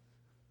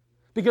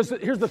 Because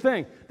here's the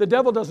thing, the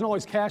devil doesn't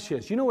always cash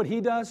his. You know what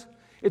he does?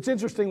 It's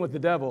interesting with the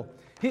devil.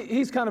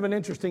 He's kind of an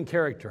interesting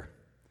character.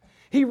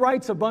 He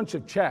writes a bunch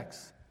of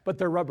checks, but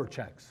they're rubber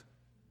checks.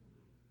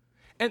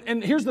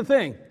 And here's the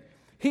thing.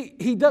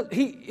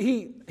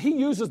 He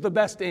uses the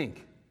best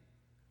ink.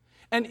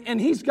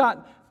 And he's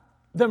got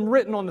them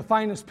written on the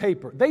finest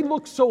paper. They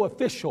look so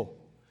official.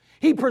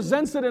 He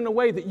presents it in a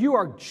way that you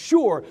are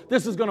sure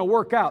this is going to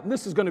work out and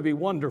this is going to be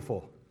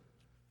wonderful.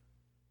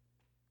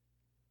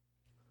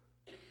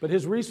 But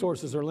his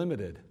resources are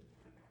limited.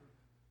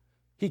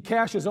 He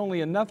cashes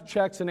only enough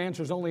checks and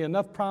answers only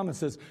enough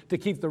promises to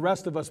keep the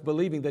rest of us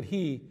believing that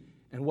he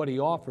and what he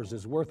offers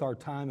is worth our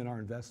time and our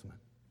investment.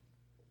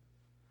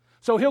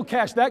 So he'll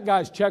cash that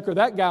guy's check or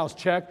that gal's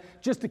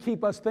check just to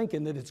keep us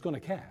thinking that it's going to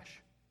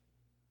cash.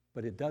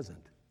 But it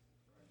doesn't.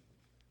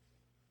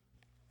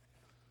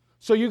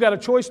 So you got a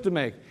choice to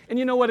make. And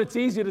you know what? It's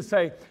easy to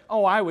say,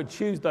 oh, I would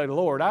choose the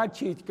Lord. I'd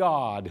choose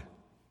God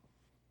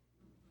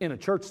in a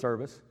church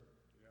service.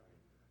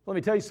 Let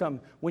me tell you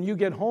something. When you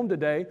get home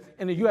today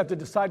and you have to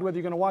decide whether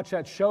you're going to watch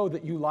that show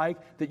that you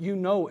like, that you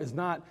know is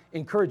not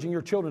encouraging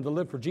your children to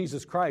live for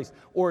Jesus Christ,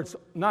 or it's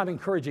not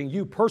encouraging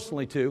you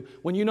personally to,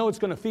 when you know it's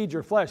going to feed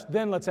your flesh,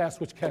 then let's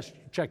ask which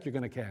check you're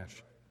going to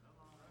cash.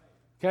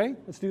 Okay?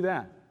 Let's do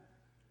that.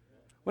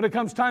 When it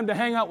comes time to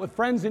hang out with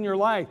friends in your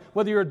life,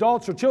 whether you're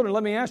adults or children,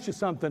 let me ask you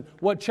something.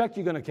 What check are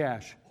you going to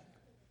cash?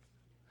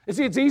 You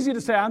see, it's easy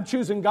to say, I'm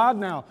choosing God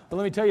now. But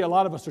let me tell you, a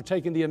lot of us are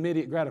taking the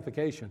immediate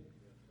gratification.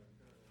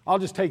 I'll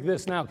just take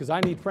this now because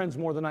I need friends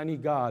more than I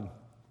need God.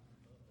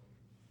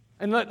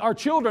 And let our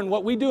children,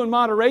 what we do in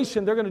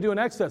moderation, they're going to do in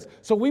excess.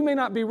 So we may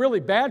not be really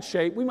bad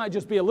shape. We might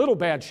just be a little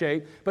bad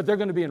shape, but they're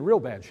going to be in real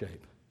bad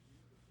shape.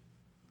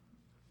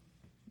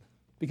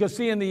 Because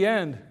see, in the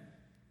end,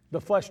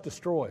 the flesh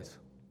destroys.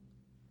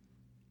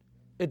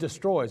 It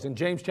destroys. In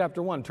James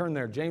chapter 1, turn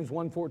there, James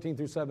 1, 14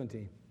 through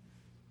 17.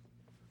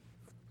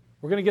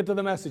 We're going to get to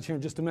the message here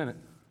in just a minute.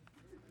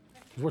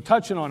 Because we're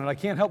touching on it. I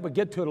can't help but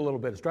get to it a little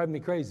bit. It's driving me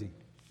crazy.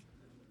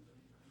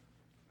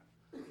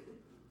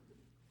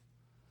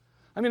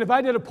 I mean, if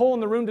I did a poll in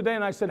the room today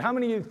and I said, how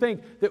many of you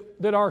think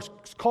that our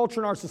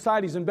culture and our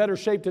society is in better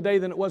shape today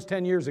than it was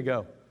 10 years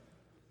ago?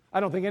 I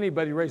don't think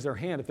anybody raised their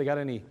hand if they got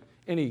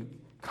any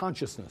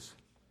consciousness.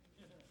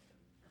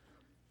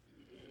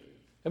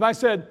 If I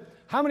said,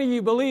 how many of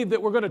you believe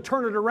that we're going to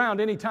turn it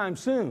around anytime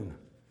soon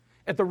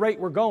at the rate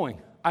we're going?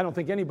 I don't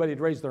think anybody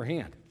would raise their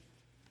hand.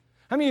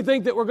 How many of you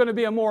think that we're going to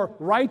be a more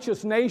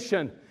righteous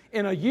nation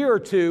in a year or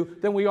two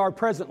than we are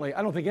presently?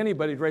 I don't think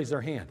anybody would raise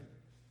their hand.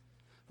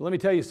 But let me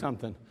tell you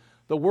something.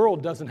 The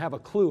world doesn't have a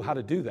clue how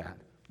to do that.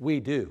 We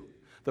do.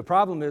 The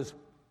problem is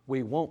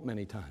we won't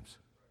many times.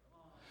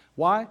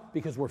 Why?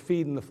 Because we're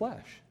feeding the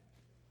flesh.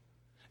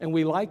 And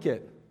we like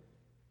it.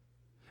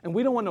 And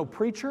we don't want no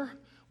preacher.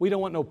 We don't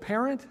want no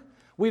parent.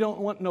 We don't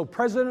want no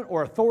president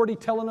or authority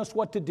telling us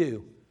what to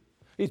do.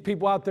 These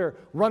people out there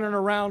running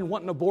around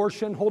wanting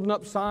abortion, holding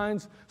up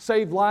signs,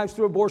 save lives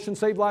through abortion,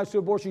 save lives through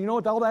abortion. You know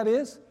what all that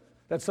is?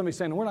 That's somebody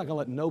saying, we're not going to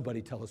let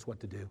nobody tell us what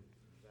to do.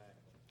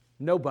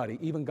 Nobody,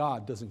 even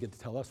God, doesn't get to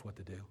tell us what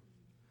to do.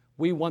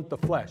 We want the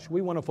flesh.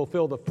 We want to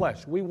fulfill the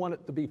flesh. We want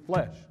it to be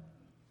flesh.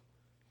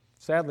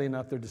 Sadly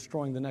enough, they're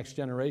destroying the next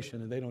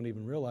generation, and they don't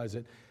even realize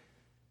it.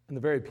 And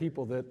the very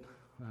people that,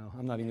 well,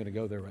 I'm not even going to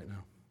go there right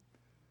now.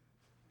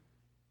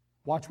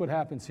 Watch what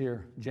happens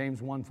here,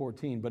 James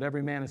 1:14. But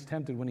every man is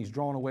tempted when he's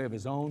drawn away of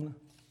his own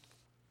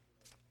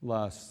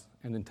lust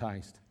and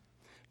enticed.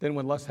 Then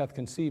when lust hath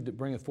conceived, it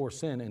bringeth forth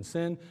sin. And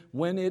sin,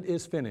 when it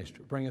is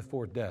finished, bringeth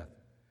forth death.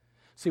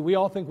 See, we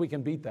all think we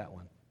can beat that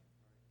one.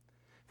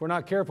 If we're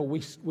not careful,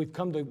 we've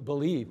come to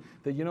believe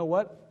that, you know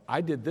what?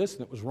 I did this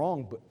and it was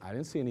wrong, but I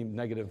didn't see any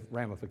negative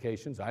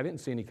ramifications. I didn't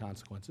see any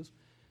consequences.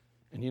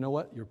 And you know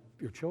what?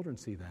 Your children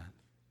see that.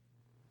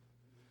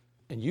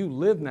 And you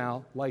live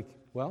now like,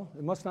 well,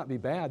 it must not be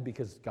bad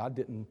because God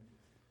didn't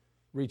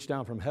reach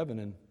down from heaven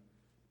and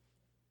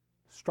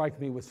strike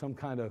me with some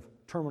kind of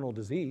terminal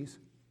disease.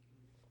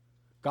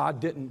 God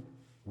didn't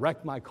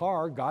wreck my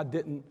car. God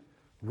didn't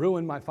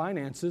ruin my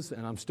finances,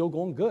 and I'm still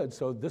going good,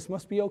 so this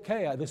must be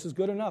okay. This is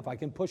good enough. I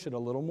can push it a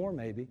little more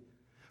maybe.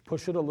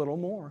 Push it a little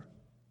more.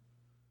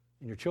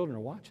 And your children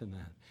are watching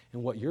that.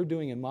 And what you're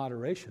doing in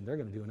moderation, they're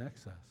going to do in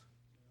excess.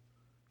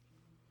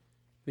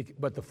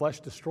 But the flesh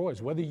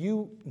destroys. Whether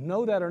you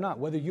know that or not,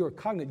 whether you are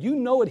cognizant, you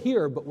know it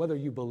here, but whether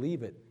you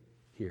believe it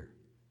here.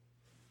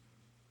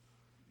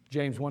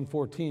 James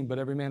 1:14, but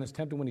every man is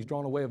tempted when he's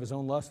drawn away of his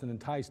own lust and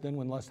enticed. Then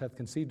when lust hath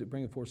conceived, it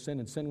bringeth forth sin,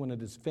 and sin when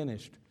it is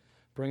finished,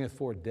 bringeth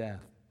forth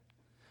death.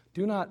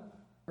 Do not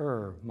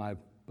err, my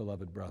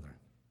beloved brethren.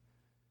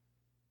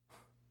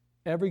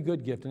 Every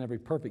good gift and every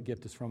perfect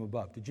gift is from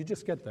above. Did you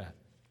just get that?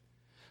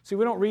 See,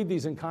 we don't read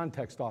these in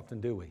context often,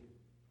 do we?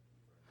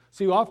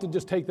 See, we often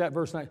just take that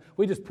verse, and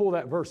we just pull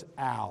that verse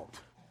out.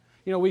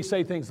 You know, we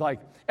say things like,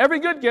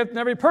 every good gift and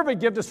every perfect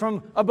gift is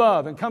from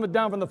above and cometh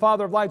down from the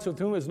Father of lights, with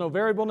whom is no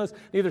variableness,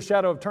 neither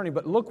shadow of turning.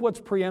 But look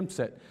what preempts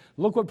it.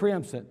 Look what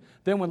preempts it.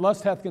 Then when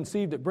lust hath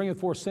conceived, it bringeth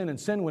forth sin, and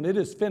sin, when it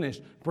is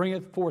finished,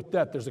 bringeth forth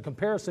death. There's a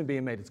comparison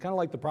being made. It's kind of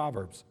like the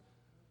Proverbs.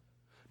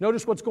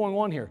 Notice what's going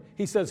on here.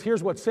 He says,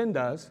 here's what sin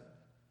does.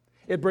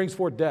 It brings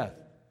forth death.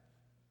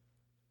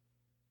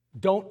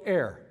 Don't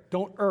err.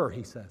 Don't err,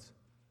 he says.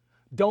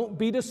 Don't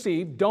be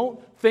deceived. Don't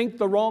think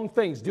the wrong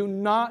things. Do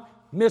not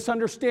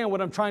misunderstand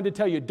what I'm trying to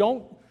tell you.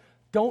 Don't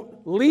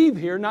leave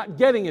here not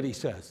getting it, he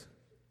says.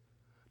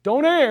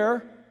 Don't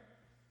err.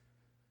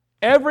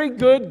 Every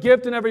good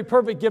gift and every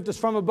perfect gift is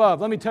from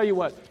above. Let me tell you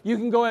what. You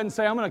can go ahead and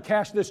say, I'm going to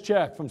cash this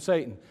check from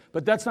Satan.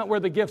 But that's not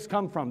where the gifts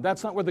come from.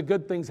 That's not where the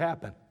good things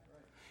happen.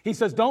 He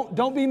says,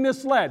 don't be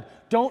misled.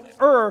 Don't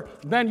err,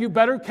 then you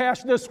better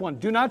cash this one.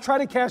 Do not try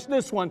to cash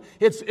this one.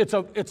 It's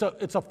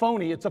a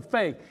phony. It's a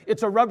fake.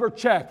 It's a rubber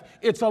check.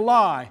 It's a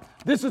lie.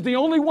 This is the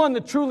only one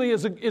that truly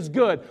is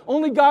good.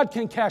 Only God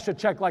can cash a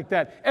check like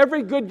that.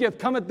 Every good gift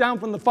cometh down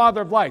from the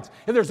Father of lights.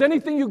 If there's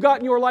anything you got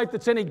in your life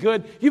that's any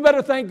good, you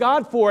better thank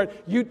God for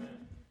it.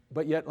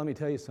 But yet, let me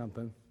tell you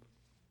something.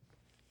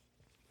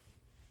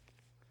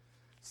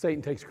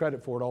 Satan takes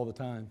credit for it all the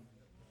time.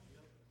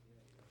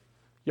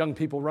 Young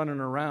people running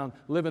around,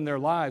 living their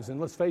lives. And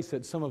let's face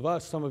it, some of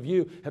us, some of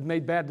you have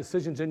made bad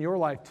decisions in your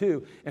life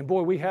too. And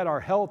boy, we had our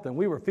health and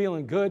we were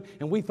feeling good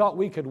and we thought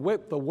we could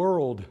whip the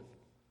world.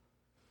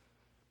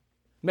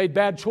 Made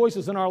bad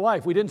choices in our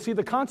life. We didn't see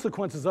the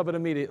consequences of it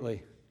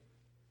immediately.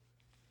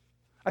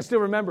 I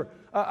still remember,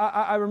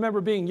 I remember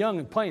being young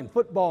and playing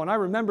football, and I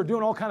remember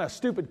doing all kind of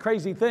stupid,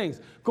 crazy things,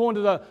 going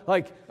to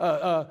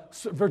the,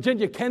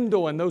 Virginia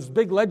Kendall and those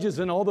big ledges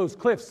and all those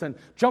cliffs and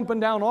jumping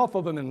down off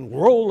of them and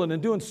rolling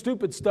and doing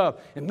stupid stuff.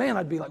 And man,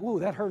 I'd be like, whoa,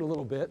 that hurt a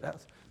little bit.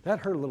 That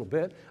hurt a little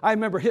bit. I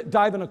remember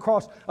diving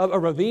across a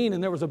ravine,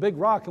 and there was a big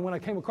rock, and when I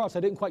came across,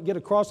 I didn't quite get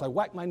across. I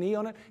whacked my knee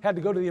on it, had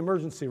to go to the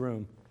emergency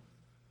room.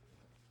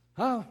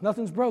 Oh,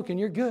 nothing's broken,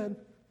 you're good.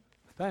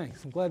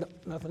 Thanks, I'm glad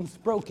nothing's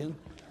broken.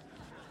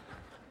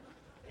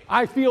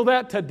 I feel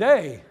that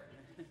today.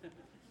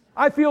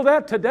 I feel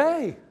that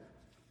today.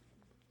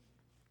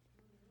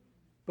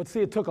 But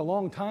see, it took a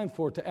long time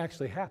for it to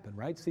actually happen,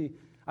 right? See,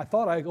 I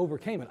thought I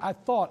overcame it. I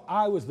thought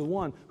I was the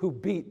one who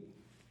beat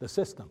the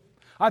system.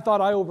 I thought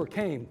I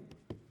overcame.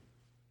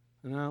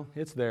 No,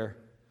 it's there.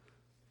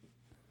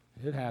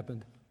 It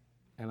happened,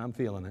 and I'm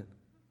feeling it.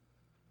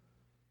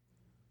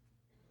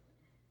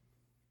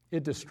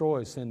 It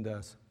destroys, sin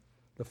does.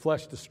 The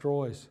flesh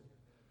destroys.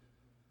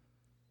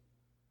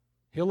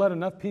 He'll let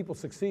enough people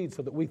succeed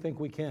so that we think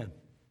we can.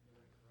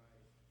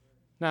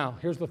 Now,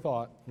 here's the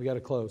thought. We got to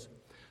close.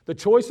 The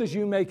choices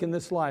you make in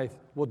this life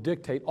will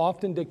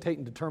often dictate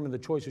and determine the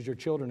choices your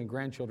children and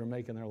grandchildren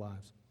make in their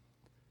lives.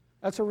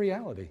 That's a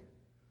reality.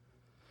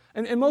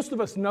 And most of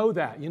us know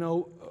that.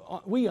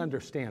 We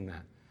understand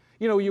that.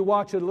 You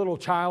watch a little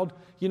child,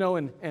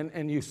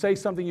 and you say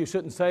something you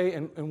shouldn't say,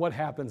 and what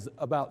happens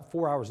about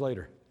 4 hours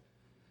later?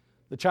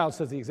 The child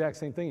says the exact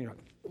same thing, and you're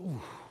like, ooh,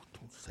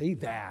 don't say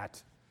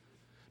that.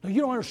 No,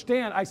 you don't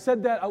understand. I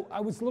said that. I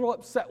was a little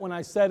upset when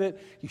I said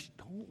it.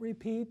 Don't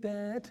repeat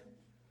that.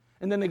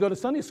 And then they go to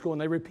Sunday school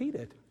and they repeat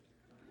it.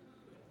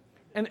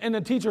 And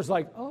the teacher's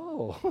like,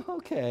 oh,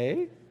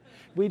 okay.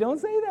 We don't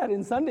say that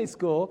in Sunday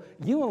school.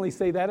 You only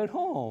say that at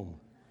home.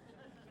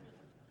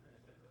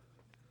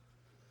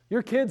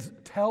 Your kids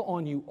tell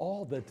on you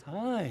all the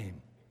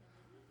time.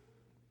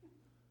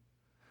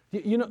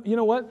 You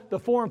know what? The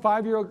 4 and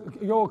 5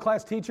 year old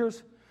class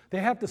teachers, they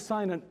have to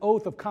sign an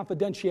oath of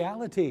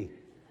confidentiality.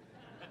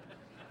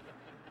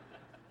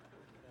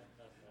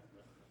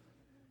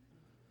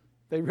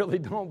 They really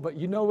don't, but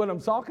you know what I'm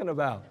talking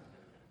about.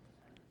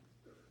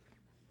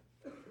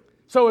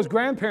 So as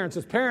grandparents,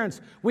 as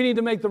parents, we need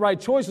to make the right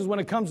choices when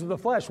it comes to the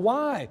flesh.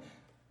 Why?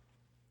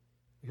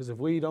 Because if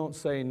we don't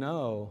say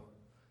no,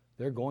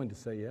 they're going to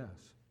say yes.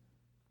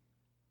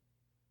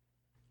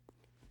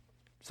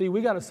 See,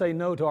 we got to say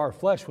no to our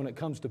flesh when it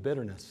comes to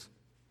bitterness.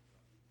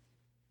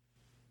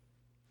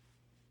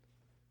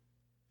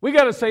 We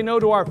got to say no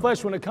to our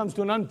flesh when it comes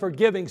to an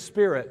unforgiving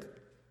spirit.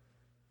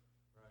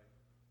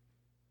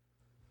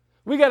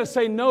 We got to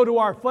say no to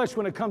our flesh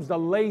when it comes to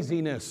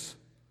laziness.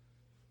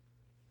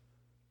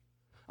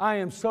 I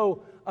am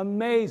so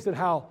amazed at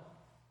how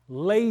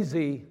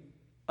lazy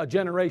a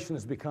generation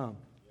has become.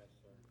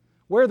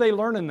 Where are they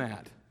learning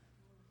that?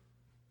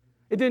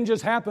 It didn't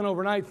just happen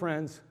overnight,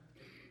 friends.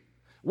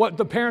 What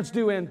the parents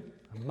do in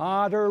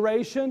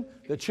moderation,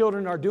 the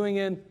children are doing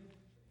in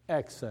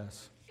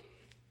excess.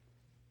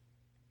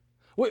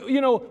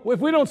 If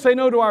we don't say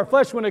no to our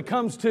flesh when it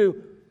comes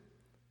to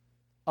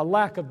a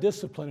lack of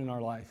discipline in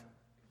our life,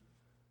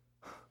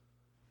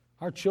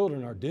 our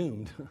children are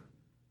doomed.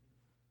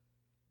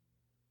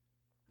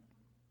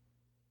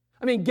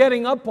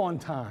 Getting up on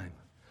time,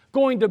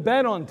 going to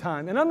bed on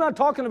time. And I'm not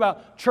talking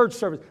about church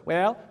service.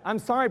 Well, I'm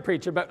sorry,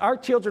 preacher, but our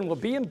children will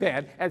be in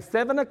bed at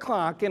 7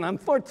 o'clock, and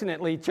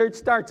unfortunately, church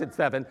starts at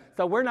 7,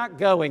 so we're not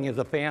going as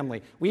a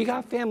family. We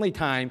got family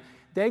time.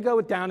 They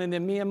go down, and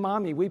then me and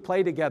Mommy, we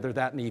play together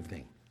that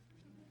evening.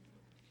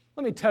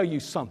 Let me tell you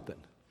something.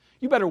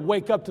 You better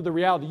wake up to the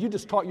reality. You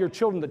just taught your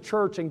children that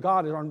church and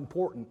God are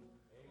important.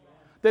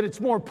 That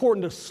it's more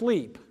important to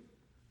sleep.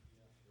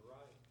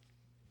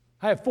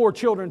 I have 4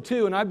 children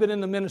too, and I've been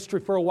in the ministry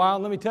for a while.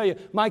 And let me tell you,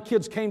 my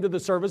kids came to the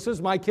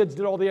services. My kids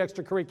did all the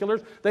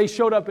extracurriculars. They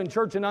showed up in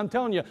church, and I'm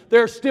telling you,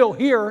 they're still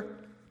here.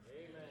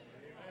 Amen.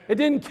 It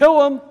didn't kill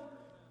them.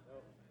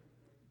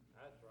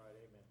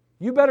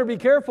 You better be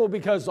careful,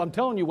 because I'm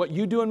telling you, what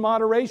you do in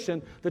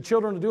moderation, the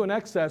children will do in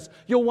excess.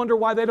 You'll wonder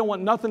why they don't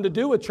want nothing to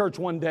do with church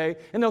one day.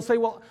 And they'll say,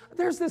 well,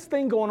 there's this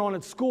thing going on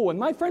at school, and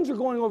my friends are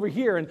going over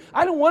here, and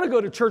I don't want to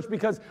go to church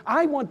because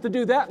I want to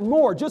do that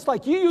more, just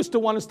like you used to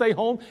want to stay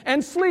home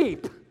and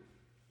sleep.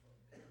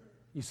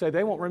 You say,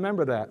 they won't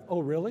remember that.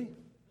 Oh, really?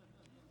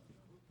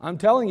 I'm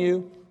telling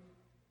you,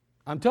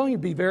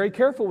 be very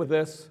careful with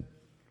this.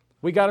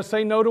 We got to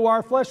say no to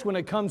our flesh when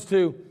it comes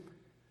to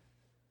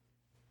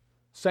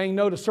saying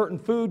no to certain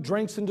food,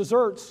 drinks, and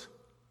desserts.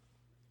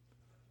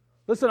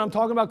 Listen, I'm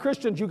talking about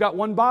Christians. You got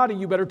one body.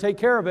 You better take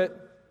care of it.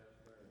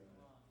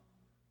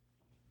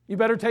 You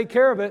better take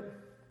care of it.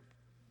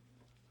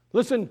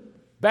 Listen,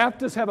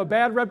 Baptists have a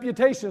bad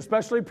reputation,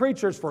 especially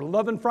preachers, for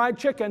loving fried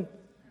chicken.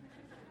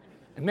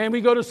 And man,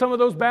 we go to some of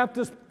those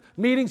Baptist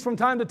meetings from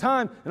time to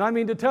time, and I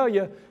mean to tell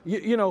you,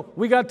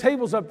 we got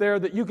tables up there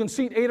that you can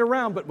seat 8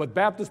 around, but with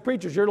Baptist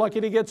preachers, you're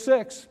lucky to get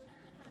 6.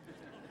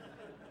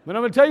 But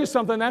I'm going to tell you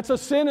something, that's a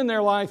sin in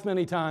their life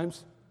many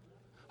times.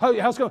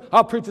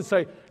 I'll preach and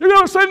say, you're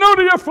going to say no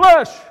to your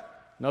flesh.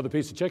 Another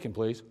piece of chicken,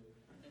 please.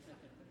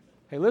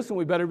 Hey, listen,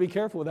 we better be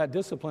careful with that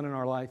discipline in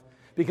our life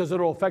because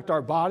it'll affect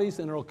our bodies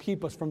and it'll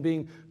keep us from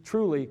being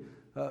truly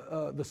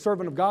the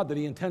servant of God that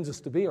He intends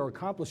us to be or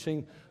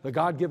accomplishing the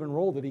God-given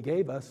role that He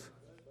gave us.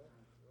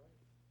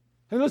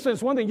 And listen,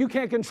 it's one thing, you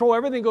can't control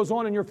everything that goes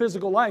on in your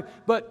physical life,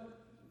 but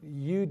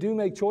you do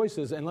make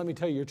choices, and let me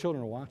tell you, your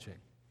children are watching.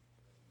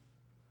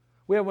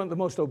 We have one of the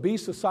most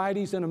obese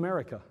societies in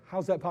America.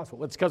 How's that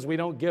possible? It's because we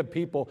don't give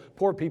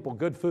poor people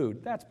good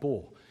food. That's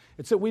bull.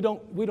 It's that we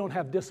don't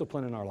have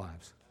discipline in our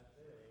lives.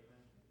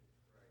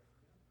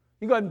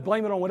 You go ahead and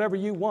blame it on whatever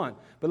you want,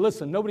 but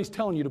listen, nobody's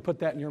telling you to put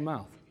that in your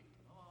mouth.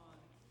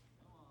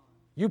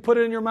 You put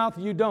it in your mouth,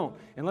 you don't.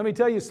 And let me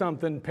tell you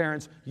something,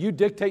 parents, you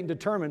dictate and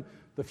determine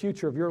the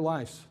future of your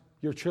lives,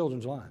 your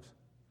children's lives.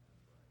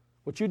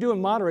 What you do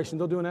in moderation,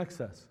 they'll do in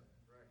excess.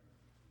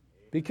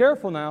 Be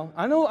careful now.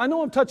 I know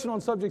I'm touching on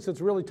subjects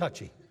that's really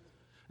touchy.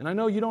 And I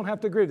know you don't have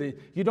to agree with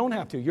it. You don't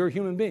have to. You're a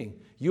human being.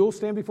 You'll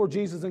stand before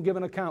Jesus and give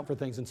an account for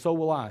things, and so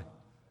will I.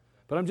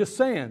 But I'm just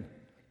saying,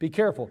 be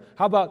careful.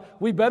 How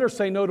about we better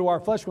say no to our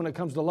flesh when it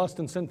comes to lust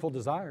and sinful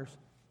desires?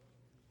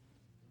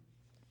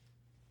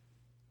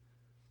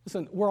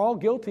 Listen, we're all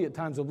guilty at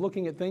times of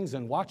looking at things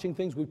and watching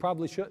things we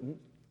probably shouldn't.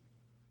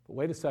 But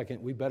wait a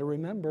second, we better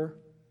remember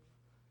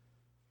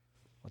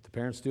what the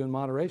parents do in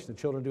moderation, the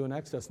children do in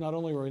excess. Not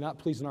only are we not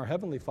pleasing our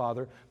Heavenly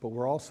Father, but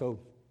we're also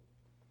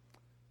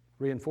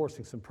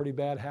reinforcing some pretty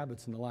bad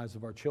habits in the lives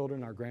of our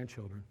children, our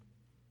grandchildren.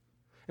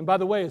 And by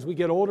the way, as we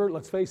get older,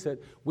 let's face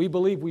it, we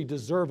believe we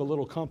deserve a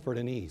little comfort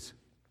and ease.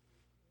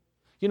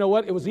 You know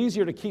what? It was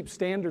easier to keep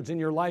standards in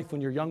your life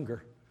when you're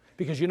younger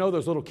because you know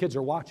those little kids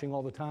are watching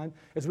all the time.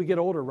 As we get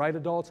older, right,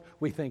 adults,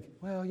 we think,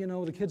 well, you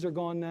know, the kids are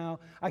gone now.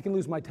 I can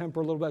lose my temper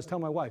a little bit. I was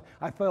telling my wife,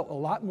 I felt a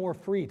lot more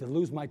free to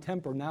lose my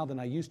temper now than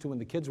I used to when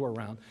the kids were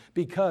around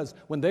because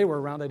when they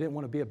were around, I didn't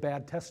want to be a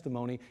bad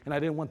testimony and I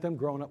didn't want them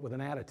growing up with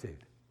an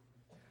attitude.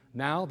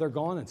 Now they're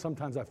gone, and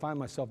sometimes I find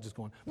myself just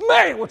going,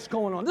 man, what's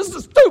going on? This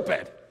is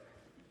stupid.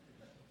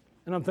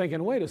 And I'm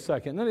thinking, wait a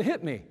second. And then it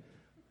hit me.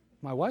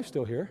 My wife's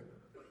still here.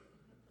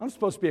 I'm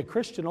supposed to be a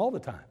Christian all the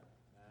time.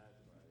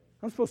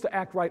 I'm supposed to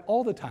act right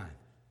all the time.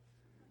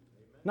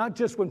 Not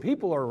just when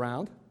people are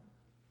around.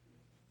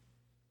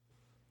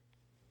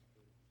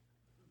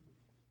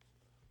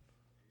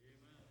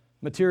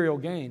 Material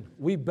gain.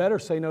 We better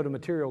say no to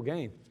material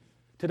gain.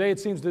 Today,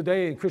 it seems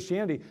today in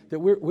Christianity that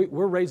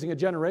we're raising a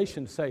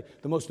generation to say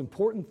the most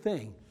important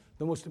thing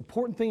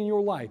in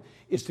your life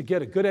is to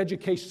get a good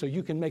education so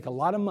you can make a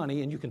lot of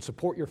money and you can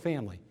support your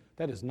family.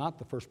 That is not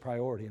the first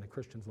priority in a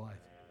Christian's life.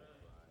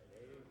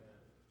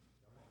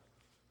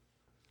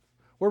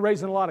 We're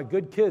raising a lot of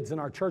good kids in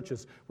our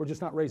churches. We're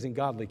just not raising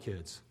godly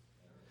kids.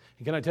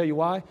 And can I tell you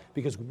why?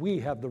 Because we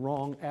have the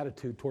wrong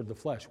attitude toward the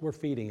flesh. We're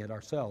feeding it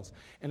ourselves.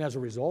 And as a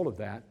result of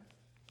that,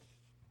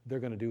 they're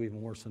going to do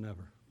even worse than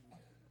ever.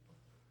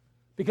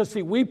 Because,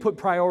 see, we put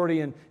priority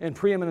and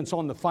preeminence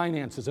on the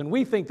finances, and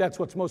we think that's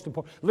what's most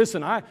important.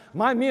 Listen,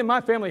 me and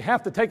my family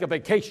have to take a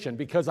vacation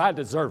because I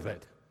deserve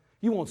it.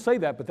 You won't say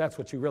that, but that's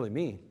what you really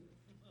mean.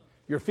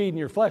 You're feeding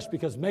your flesh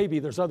because maybe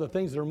there's other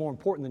things that are more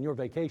important than your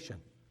vacation.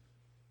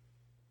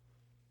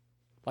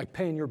 Like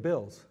paying your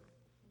bills.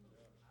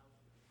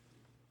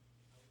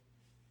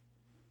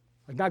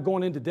 Like not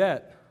going into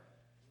debt.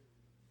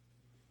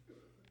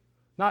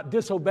 Not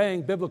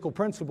disobeying biblical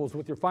principles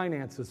with your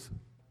finances.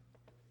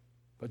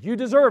 But you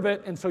deserve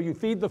it, and so you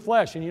feed the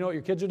flesh. And you know what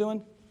your kids are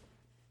doing?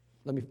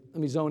 Let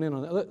me zone in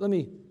on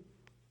that.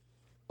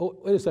 Oh,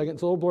 wait a second.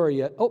 It's a little blurry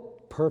yet. Oh,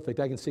 perfect.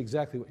 I can see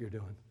exactly what you're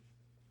doing.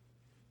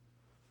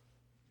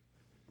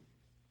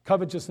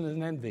 Covetousness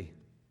and envy.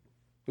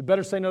 We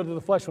better say no to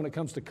the flesh when it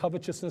comes to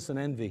covetousness and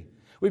envy.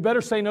 We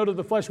better say no to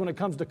the flesh when it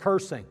comes to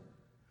cursing.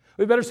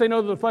 We better say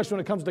no to the flesh when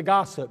it comes to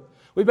gossip.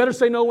 We better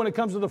say no when it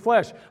comes to the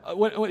flesh,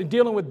 when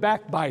dealing with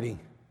backbiting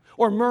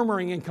or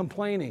murmuring and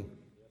complaining.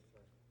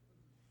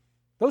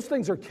 Those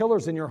things are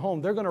killers in your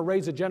home. They're going to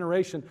raise a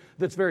generation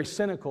that's very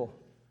cynical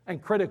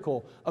and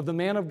critical of the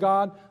man of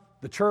God,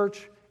 the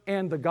church,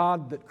 and the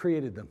God that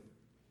created them.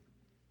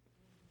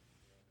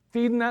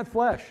 Feeding that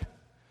flesh.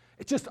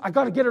 It's just, I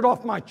got to get it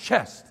off my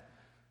chest.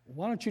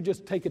 Why don't you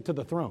just take it to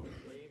the throne?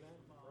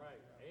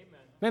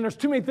 Man, there's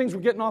too many things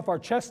we're getting off our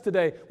chest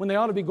today when they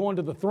ought to be going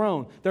to the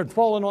throne. They're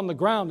falling on the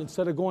ground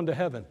instead of going to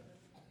heaven.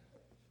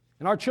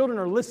 And our children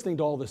are listening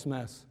to all this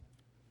mess.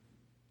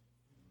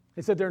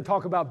 They sit there and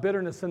talk about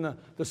bitterness in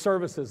the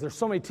services. There's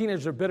so many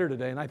teenagers that are bitter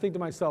today. And I think to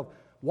myself,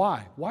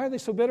 why? Why are they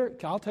so bitter?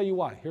 I'll tell you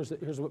why. Here's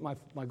what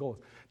my goal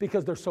is.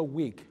 Because they're so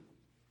weak.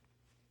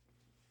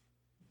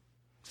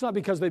 It's not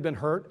because they've been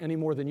hurt any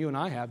more than you and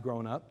I have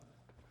growing up.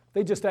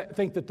 They just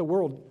think that the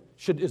world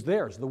is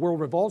theirs. The world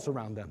revolves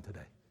around them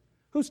today.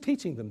 Who's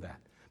teaching them that?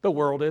 The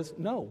world is?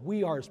 No,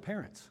 we are as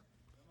parents.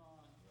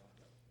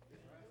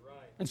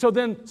 And so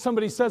then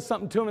somebody says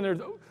something to them and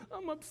they're,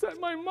 I'm upset.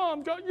 My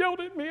mom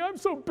yelled at me. I'm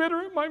so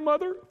bitter at my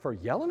mother. For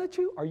yelling at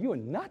you? Are you a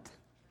nut?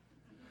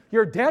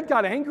 Your dad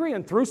got angry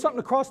and threw something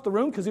across the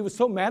room because he was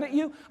so mad at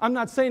you? I'm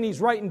not saying he's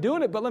right in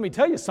doing it, but let me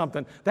tell you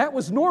something. That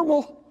was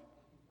normal.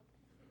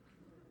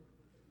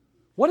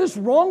 What is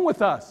wrong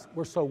with us?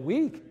 We're so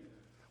weak.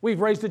 We've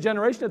raised a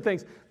generation that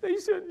thinks, they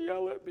shouldn't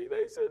yell at me.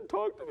 They shouldn't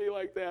talk to me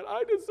like that.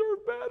 I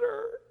deserve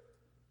better.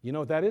 You know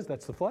what that is?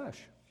 That's the flesh.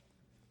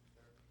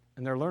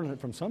 And they're learning it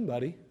from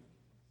somebody.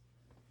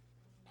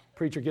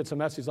 Preacher gets a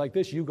message like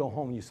this, you go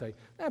home and you say,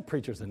 that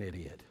preacher's an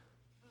idiot.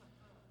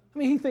 I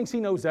mean, he thinks he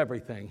knows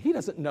everything. He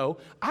doesn't know.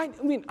 I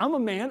mean, I'm a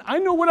man. I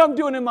know what I'm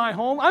doing in my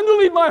home. I'm to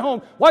lead my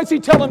home. Why is he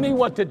telling me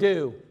what to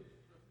do?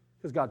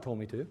 Because God told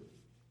me to.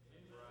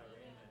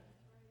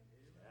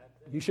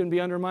 You shouldn't be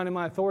undermining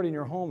my authority in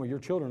your home, or your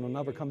children will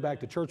never come back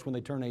to church when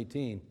they turn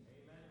 18.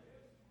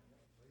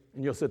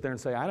 And you'll sit there and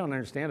say, I don't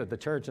understand it. The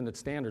church and its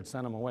standards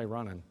sent them away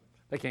running.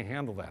 They can't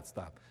handle that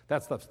stuff.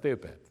 That stuff's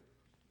stupid.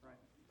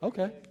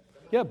 Okay.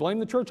 Yeah, blame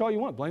the church all you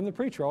want. Blame the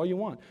preacher all you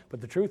want.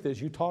 But the truth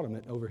is, you taught them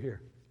it over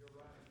here.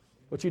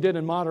 What you did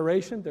in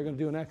moderation, they're going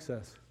to do in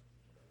excess.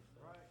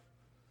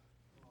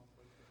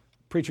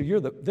 Preacher,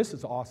 this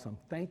is awesome.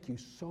 Thank you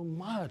so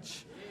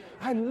much.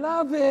 I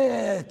love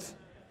it.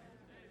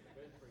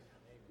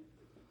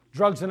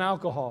 Drugs and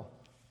alcohol.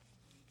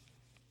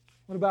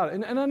 What about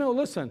it? And I know,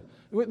 listen,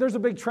 there's a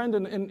big trend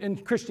in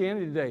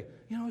Christianity today.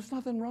 You know, there's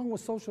nothing wrong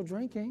with social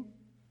drinking.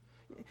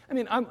 I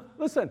mean,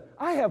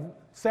 I have,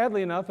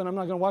 sadly enough, and I'm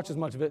not going to watch as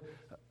much of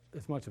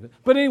it.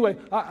 But anyway,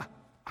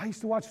 I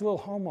used to watch a little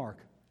Hallmark.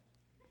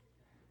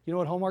 You know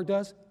what Hallmark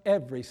does?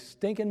 Every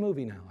stinking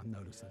movie now, I'm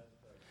noticing.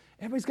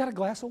 Everybody's got a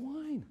glass of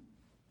wine.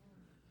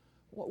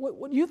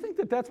 What do you think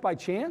that's by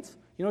chance?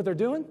 You know what they're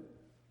doing?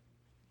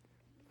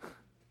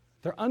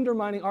 They're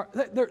undermining our,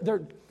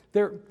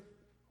 they're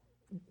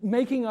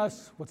making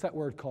us, what's that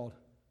word called?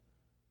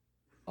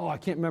 Oh, I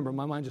can't remember.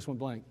 My mind just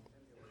went blank.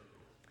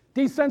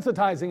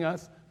 Desensitizing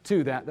us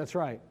to that. That's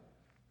right.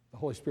 The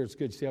Holy Spirit's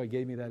good. See how He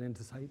gave me that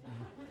insight?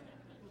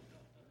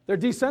 They're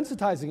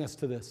desensitizing us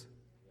to this.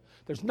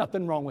 There's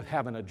nothing wrong with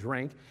having a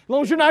drink. As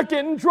long as you're not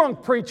getting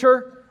drunk,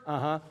 preacher.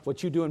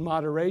 What you do in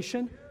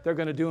moderation, they're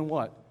going to do in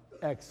what?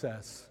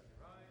 Excess.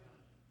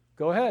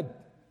 Go ahead.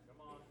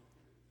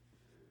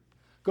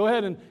 Go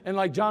ahead and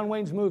like John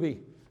Wayne's movie,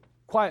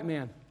 Quiet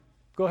Man,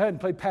 go ahead and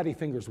play patty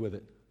fingers with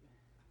it.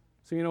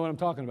 So you know what I'm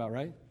talking about,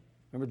 right?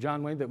 Remember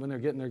John Wayne, that when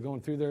they're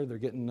going through there, they're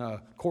getting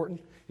courting.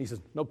 He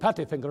says, no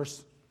patty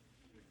fingers.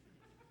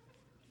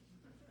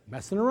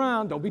 Messing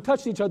around. Don't be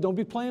touching each other. Don't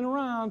be playing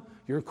around.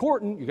 You're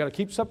courting. You got to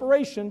keep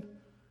separation.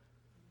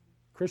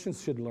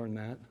 Christians should learn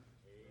that.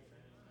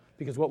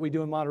 Because what we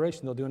do in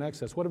moderation, they'll do in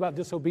excess. What about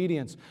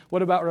disobedience?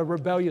 What about a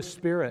rebellious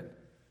spirit?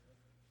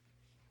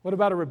 What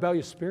about a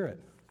rebellious spirit?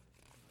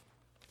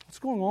 What's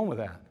going on with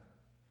that?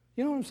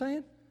 You know what I'm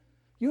saying?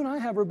 You and I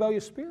have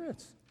rebellious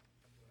spirits.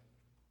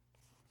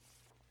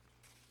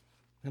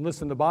 And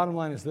listen, the bottom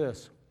line is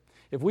this.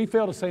 If we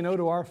fail to say no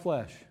to our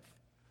flesh,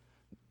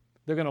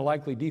 they're going to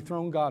likely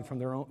dethrone God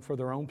for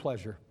their own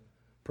pleasure,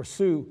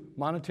 pursue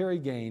monetary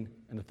gain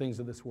and the things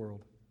of this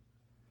world.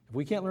 If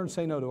we can't learn to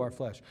say no to our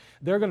flesh,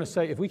 they're going to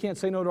say, if we can't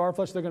say no to our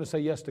flesh, they're going to say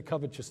yes to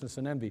covetousness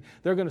and envy.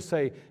 They're going to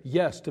say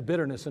yes to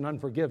bitterness and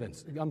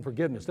unforgiveness.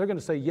 They're going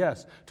to say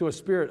yes to a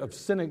spirit of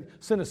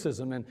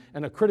cynicism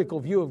and a critical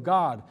view of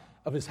God,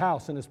 of His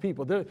house and His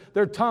people.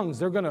 Their tongues,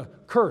 they're going to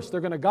curse, they're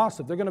going to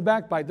gossip, they're going to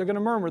backbite, they're going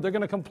to murmur, they're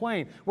going to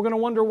complain. We're going to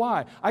wonder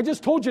why. I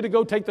just told you to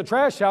go take the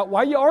trash out.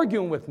 Why are you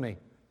arguing with me?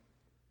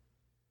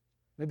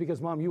 Maybe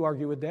because, Mom, you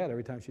argue with Dad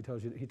every time he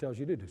tells you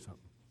to do something.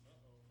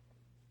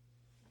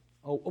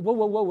 Oh,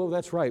 whoa,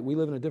 that's right. We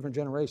live in a different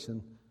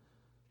generation.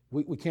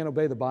 We can't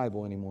obey the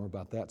Bible anymore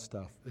about that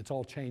stuff. It's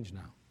all changed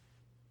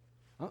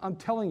now. I'm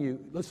telling you,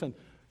 listen,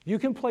 you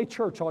can play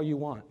church all you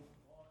want,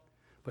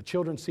 but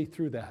children see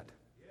through that.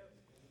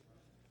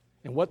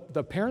 And what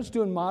the parents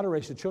do in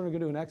moderation, the children are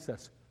going to do in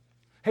excess.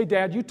 Hey,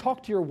 Dad, you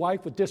talk to your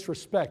wife with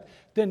disrespect,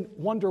 then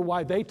wonder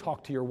why they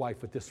talk to your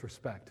wife with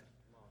disrespect.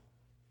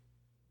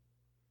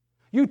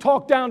 You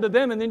talk down to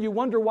them, and then you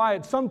wonder why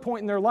at some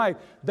point in their life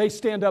they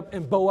stand up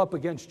and bow up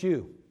against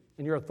you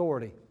and your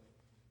authority.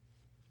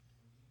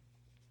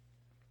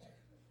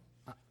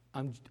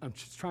 I'm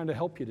just trying to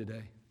help you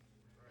today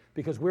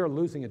because we're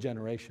losing a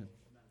generation.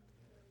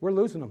 We're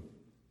losing them.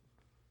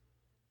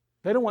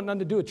 They don't want nothing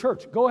to do with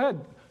church. Go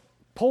ahead,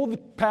 poll the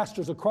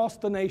pastors across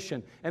the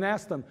nation and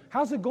ask them,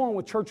 how's it going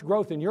with church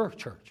growth in your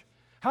church?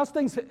 How's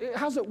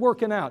it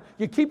working out?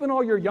 You keeping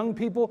all your young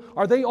people?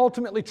 Are they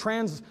ultimately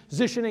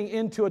transitioning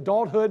into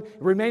adulthood,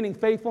 remaining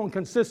faithful and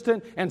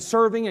consistent and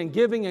serving and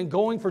giving and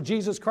going for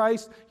Jesus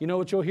Christ? You know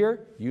what you'll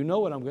hear? You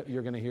know what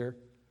you're going to hear.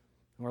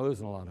 And we're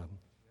losing a lot of them.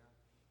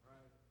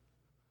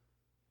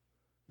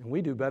 And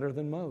we do better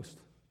than most,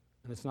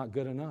 and it's not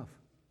good enough.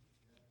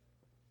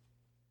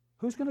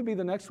 Who's going to be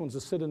the next ones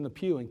to sit in the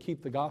pew and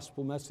keep the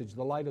gospel message,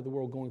 the light of the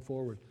world going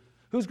forward?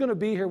 Who's going to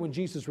be here when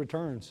Jesus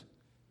returns?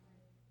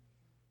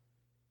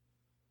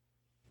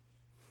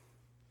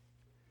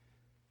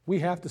 We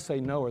have to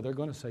say no or they're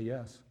going to say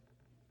yes.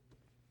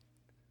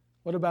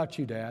 What about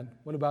you, Dad?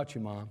 What about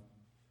you, Mom?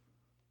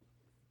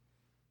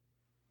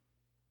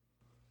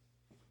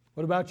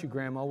 What about you,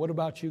 Grandma? What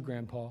about you,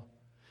 Grandpa?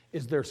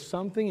 Is there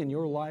something in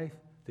your life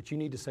that you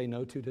need to say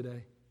no to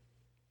today?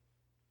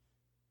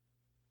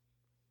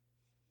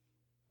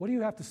 What do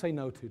you have to say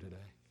no to today?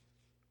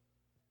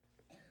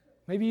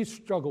 Maybe you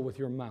struggle with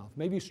your mouth.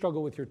 Maybe you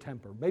struggle with your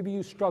temper. Maybe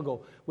you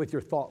struggle with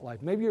your thought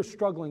life. Maybe you're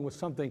struggling with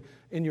something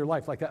in your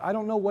life like that. I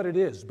don't know what it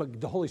is,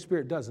 but the Holy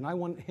Spirit does, and I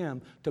want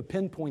Him to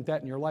pinpoint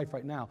that in your life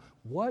right now.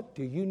 What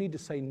do you need to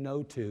say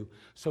no to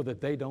so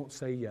that they don't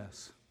say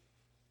yes?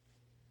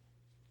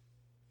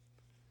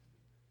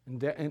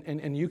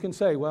 And you can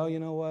say, well, you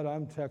know what,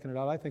 I'm checking it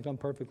out. I think I'm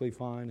perfectly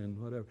fine and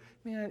whatever.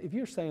 Man, if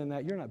you're saying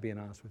that, you're not being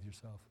honest with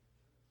yourself.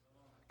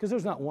 Because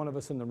there's not one of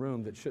us in the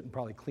room that shouldn't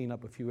probably clean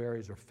up a few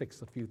areas or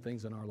fix a few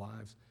things in our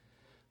lives.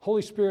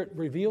 Holy Spirit,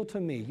 reveal to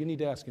me, you need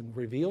to ask Him,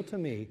 reveal to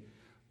me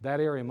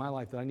that area in my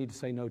life that I need to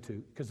say no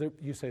to. Because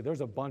you say,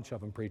 there's a bunch of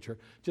them, preacher.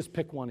 Just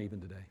pick one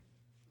even today.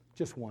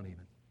 Just one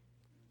even.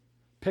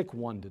 Pick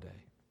one today.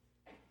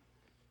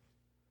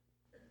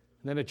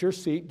 And then at your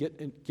seat,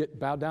 get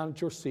bow down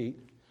at your seat,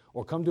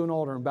 or come to an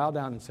altar and bow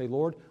down and say,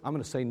 Lord, I'm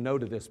going to say no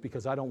to this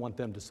because I don't want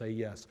them to say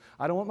yes.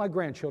 I don't want my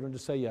grandchildren to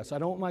say yes. I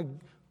don't want my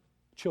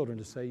children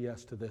to say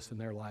yes to this in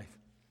their life.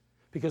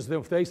 Because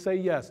if they say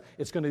yes,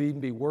 it's going to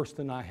even be worse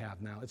than I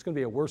have now. It's going to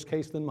be a worse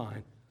case than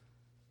mine.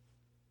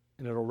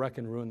 And it'll wreck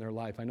and ruin their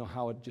life. I know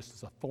how it just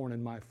is a thorn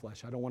in my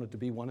flesh. I don't want it to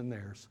be one in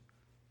theirs.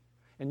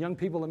 And young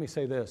people, let me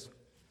say this.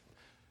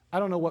 I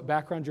don't know what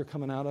background you're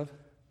coming out of,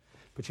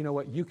 but you know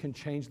what? You can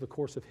change the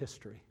course of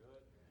history.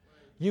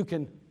 You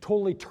can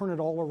totally turn it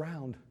all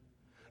around.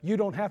 You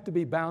don't have to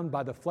be bound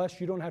by the flesh.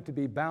 You don't have to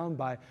be bound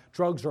by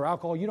drugs or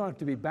alcohol. You don't have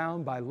to be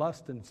bound by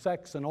lust and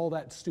sex and all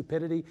that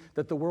stupidity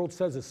that the world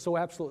says is so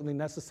absolutely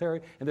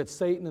necessary and that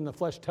Satan and the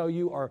flesh tell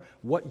you are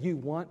what you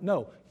want.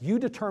 No, you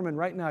determine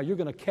right now you're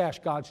going to cash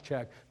God's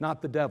check,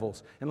 not the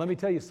devil's. And let me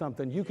tell you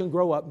something. You can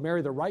grow up,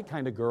 marry the right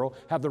kind of girl,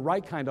 have the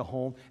right kind of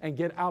home, and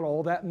get out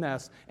all that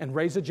mess and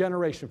raise a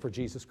generation for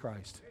Jesus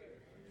Christ.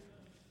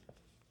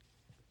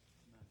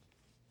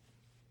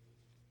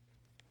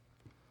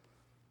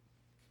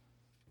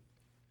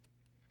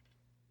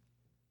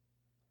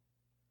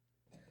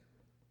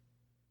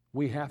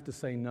 We have to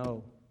say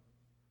no,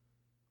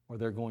 or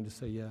they're going to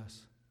say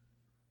yes.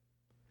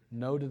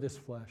 No to this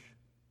flesh.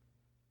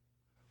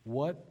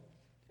 What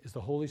is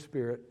the Holy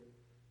Spirit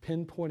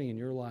pinpointing in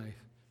your life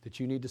that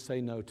you need to say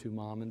no to,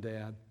 mom and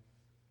dad,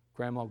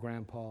 grandma,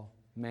 grandpa,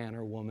 man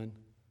or woman,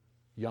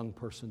 young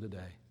person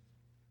today?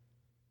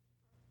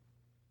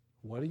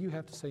 What do you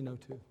have to say no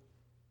to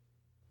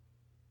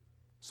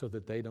so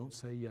that they don't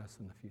say yes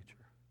in the future?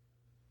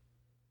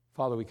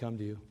 Father, we come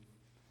to you.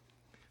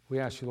 We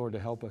ask you, Lord, to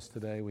help us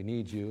today. We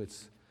need you.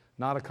 It's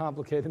not a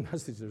complicated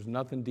message. There's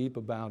nothing deep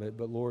about it.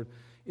 But, Lord,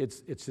 it's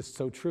just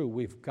so true.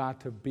 We've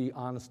got to be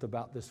honest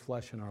about this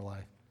flesh in our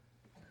life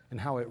and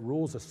how it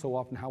rules us so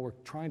often, how we're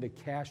trying to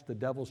cash the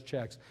devil's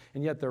checks.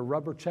 And yet they're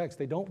rubber checks.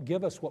 They don't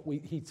give us what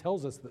he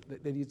tells us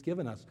that he's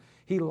given us.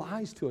 He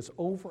lies to us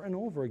over and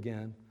over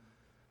again.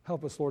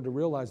 Help us, Lord, to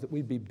realize that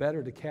we'd be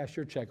better to cash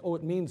your check. Oh,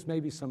 it means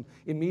maybe some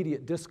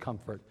immediate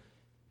discomfort.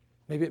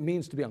 Maybe it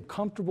means to be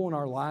uncomfortable in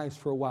our lives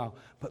for a while.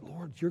 But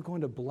Lord, you're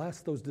going to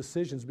bless those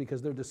decisions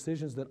because they're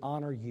decisions that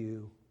honor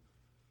you.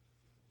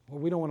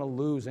 Lord, we don't want to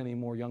lose any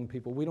more young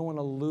people. We don't want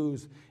to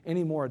lose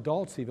any more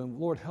adults even.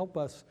 Lord, help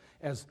us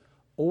as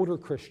older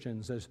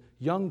Christians, as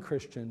young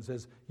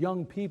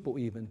people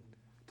even,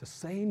 to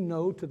say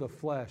no to the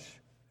flesh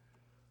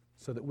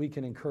so that we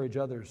can encourage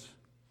others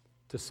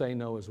to say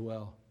no as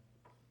well.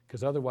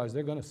 Because otherwise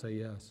they're going to say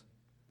yes.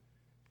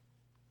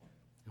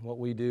 And what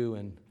we do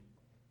in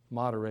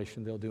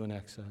moderation, they'll do in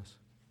excess.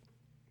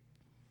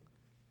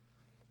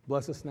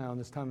 Bless us now in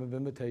this time of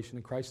invitation.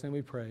 In Christ's name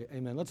we pray.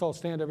 Amen. Let's all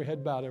stand, every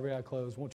head bowed, every eye closed.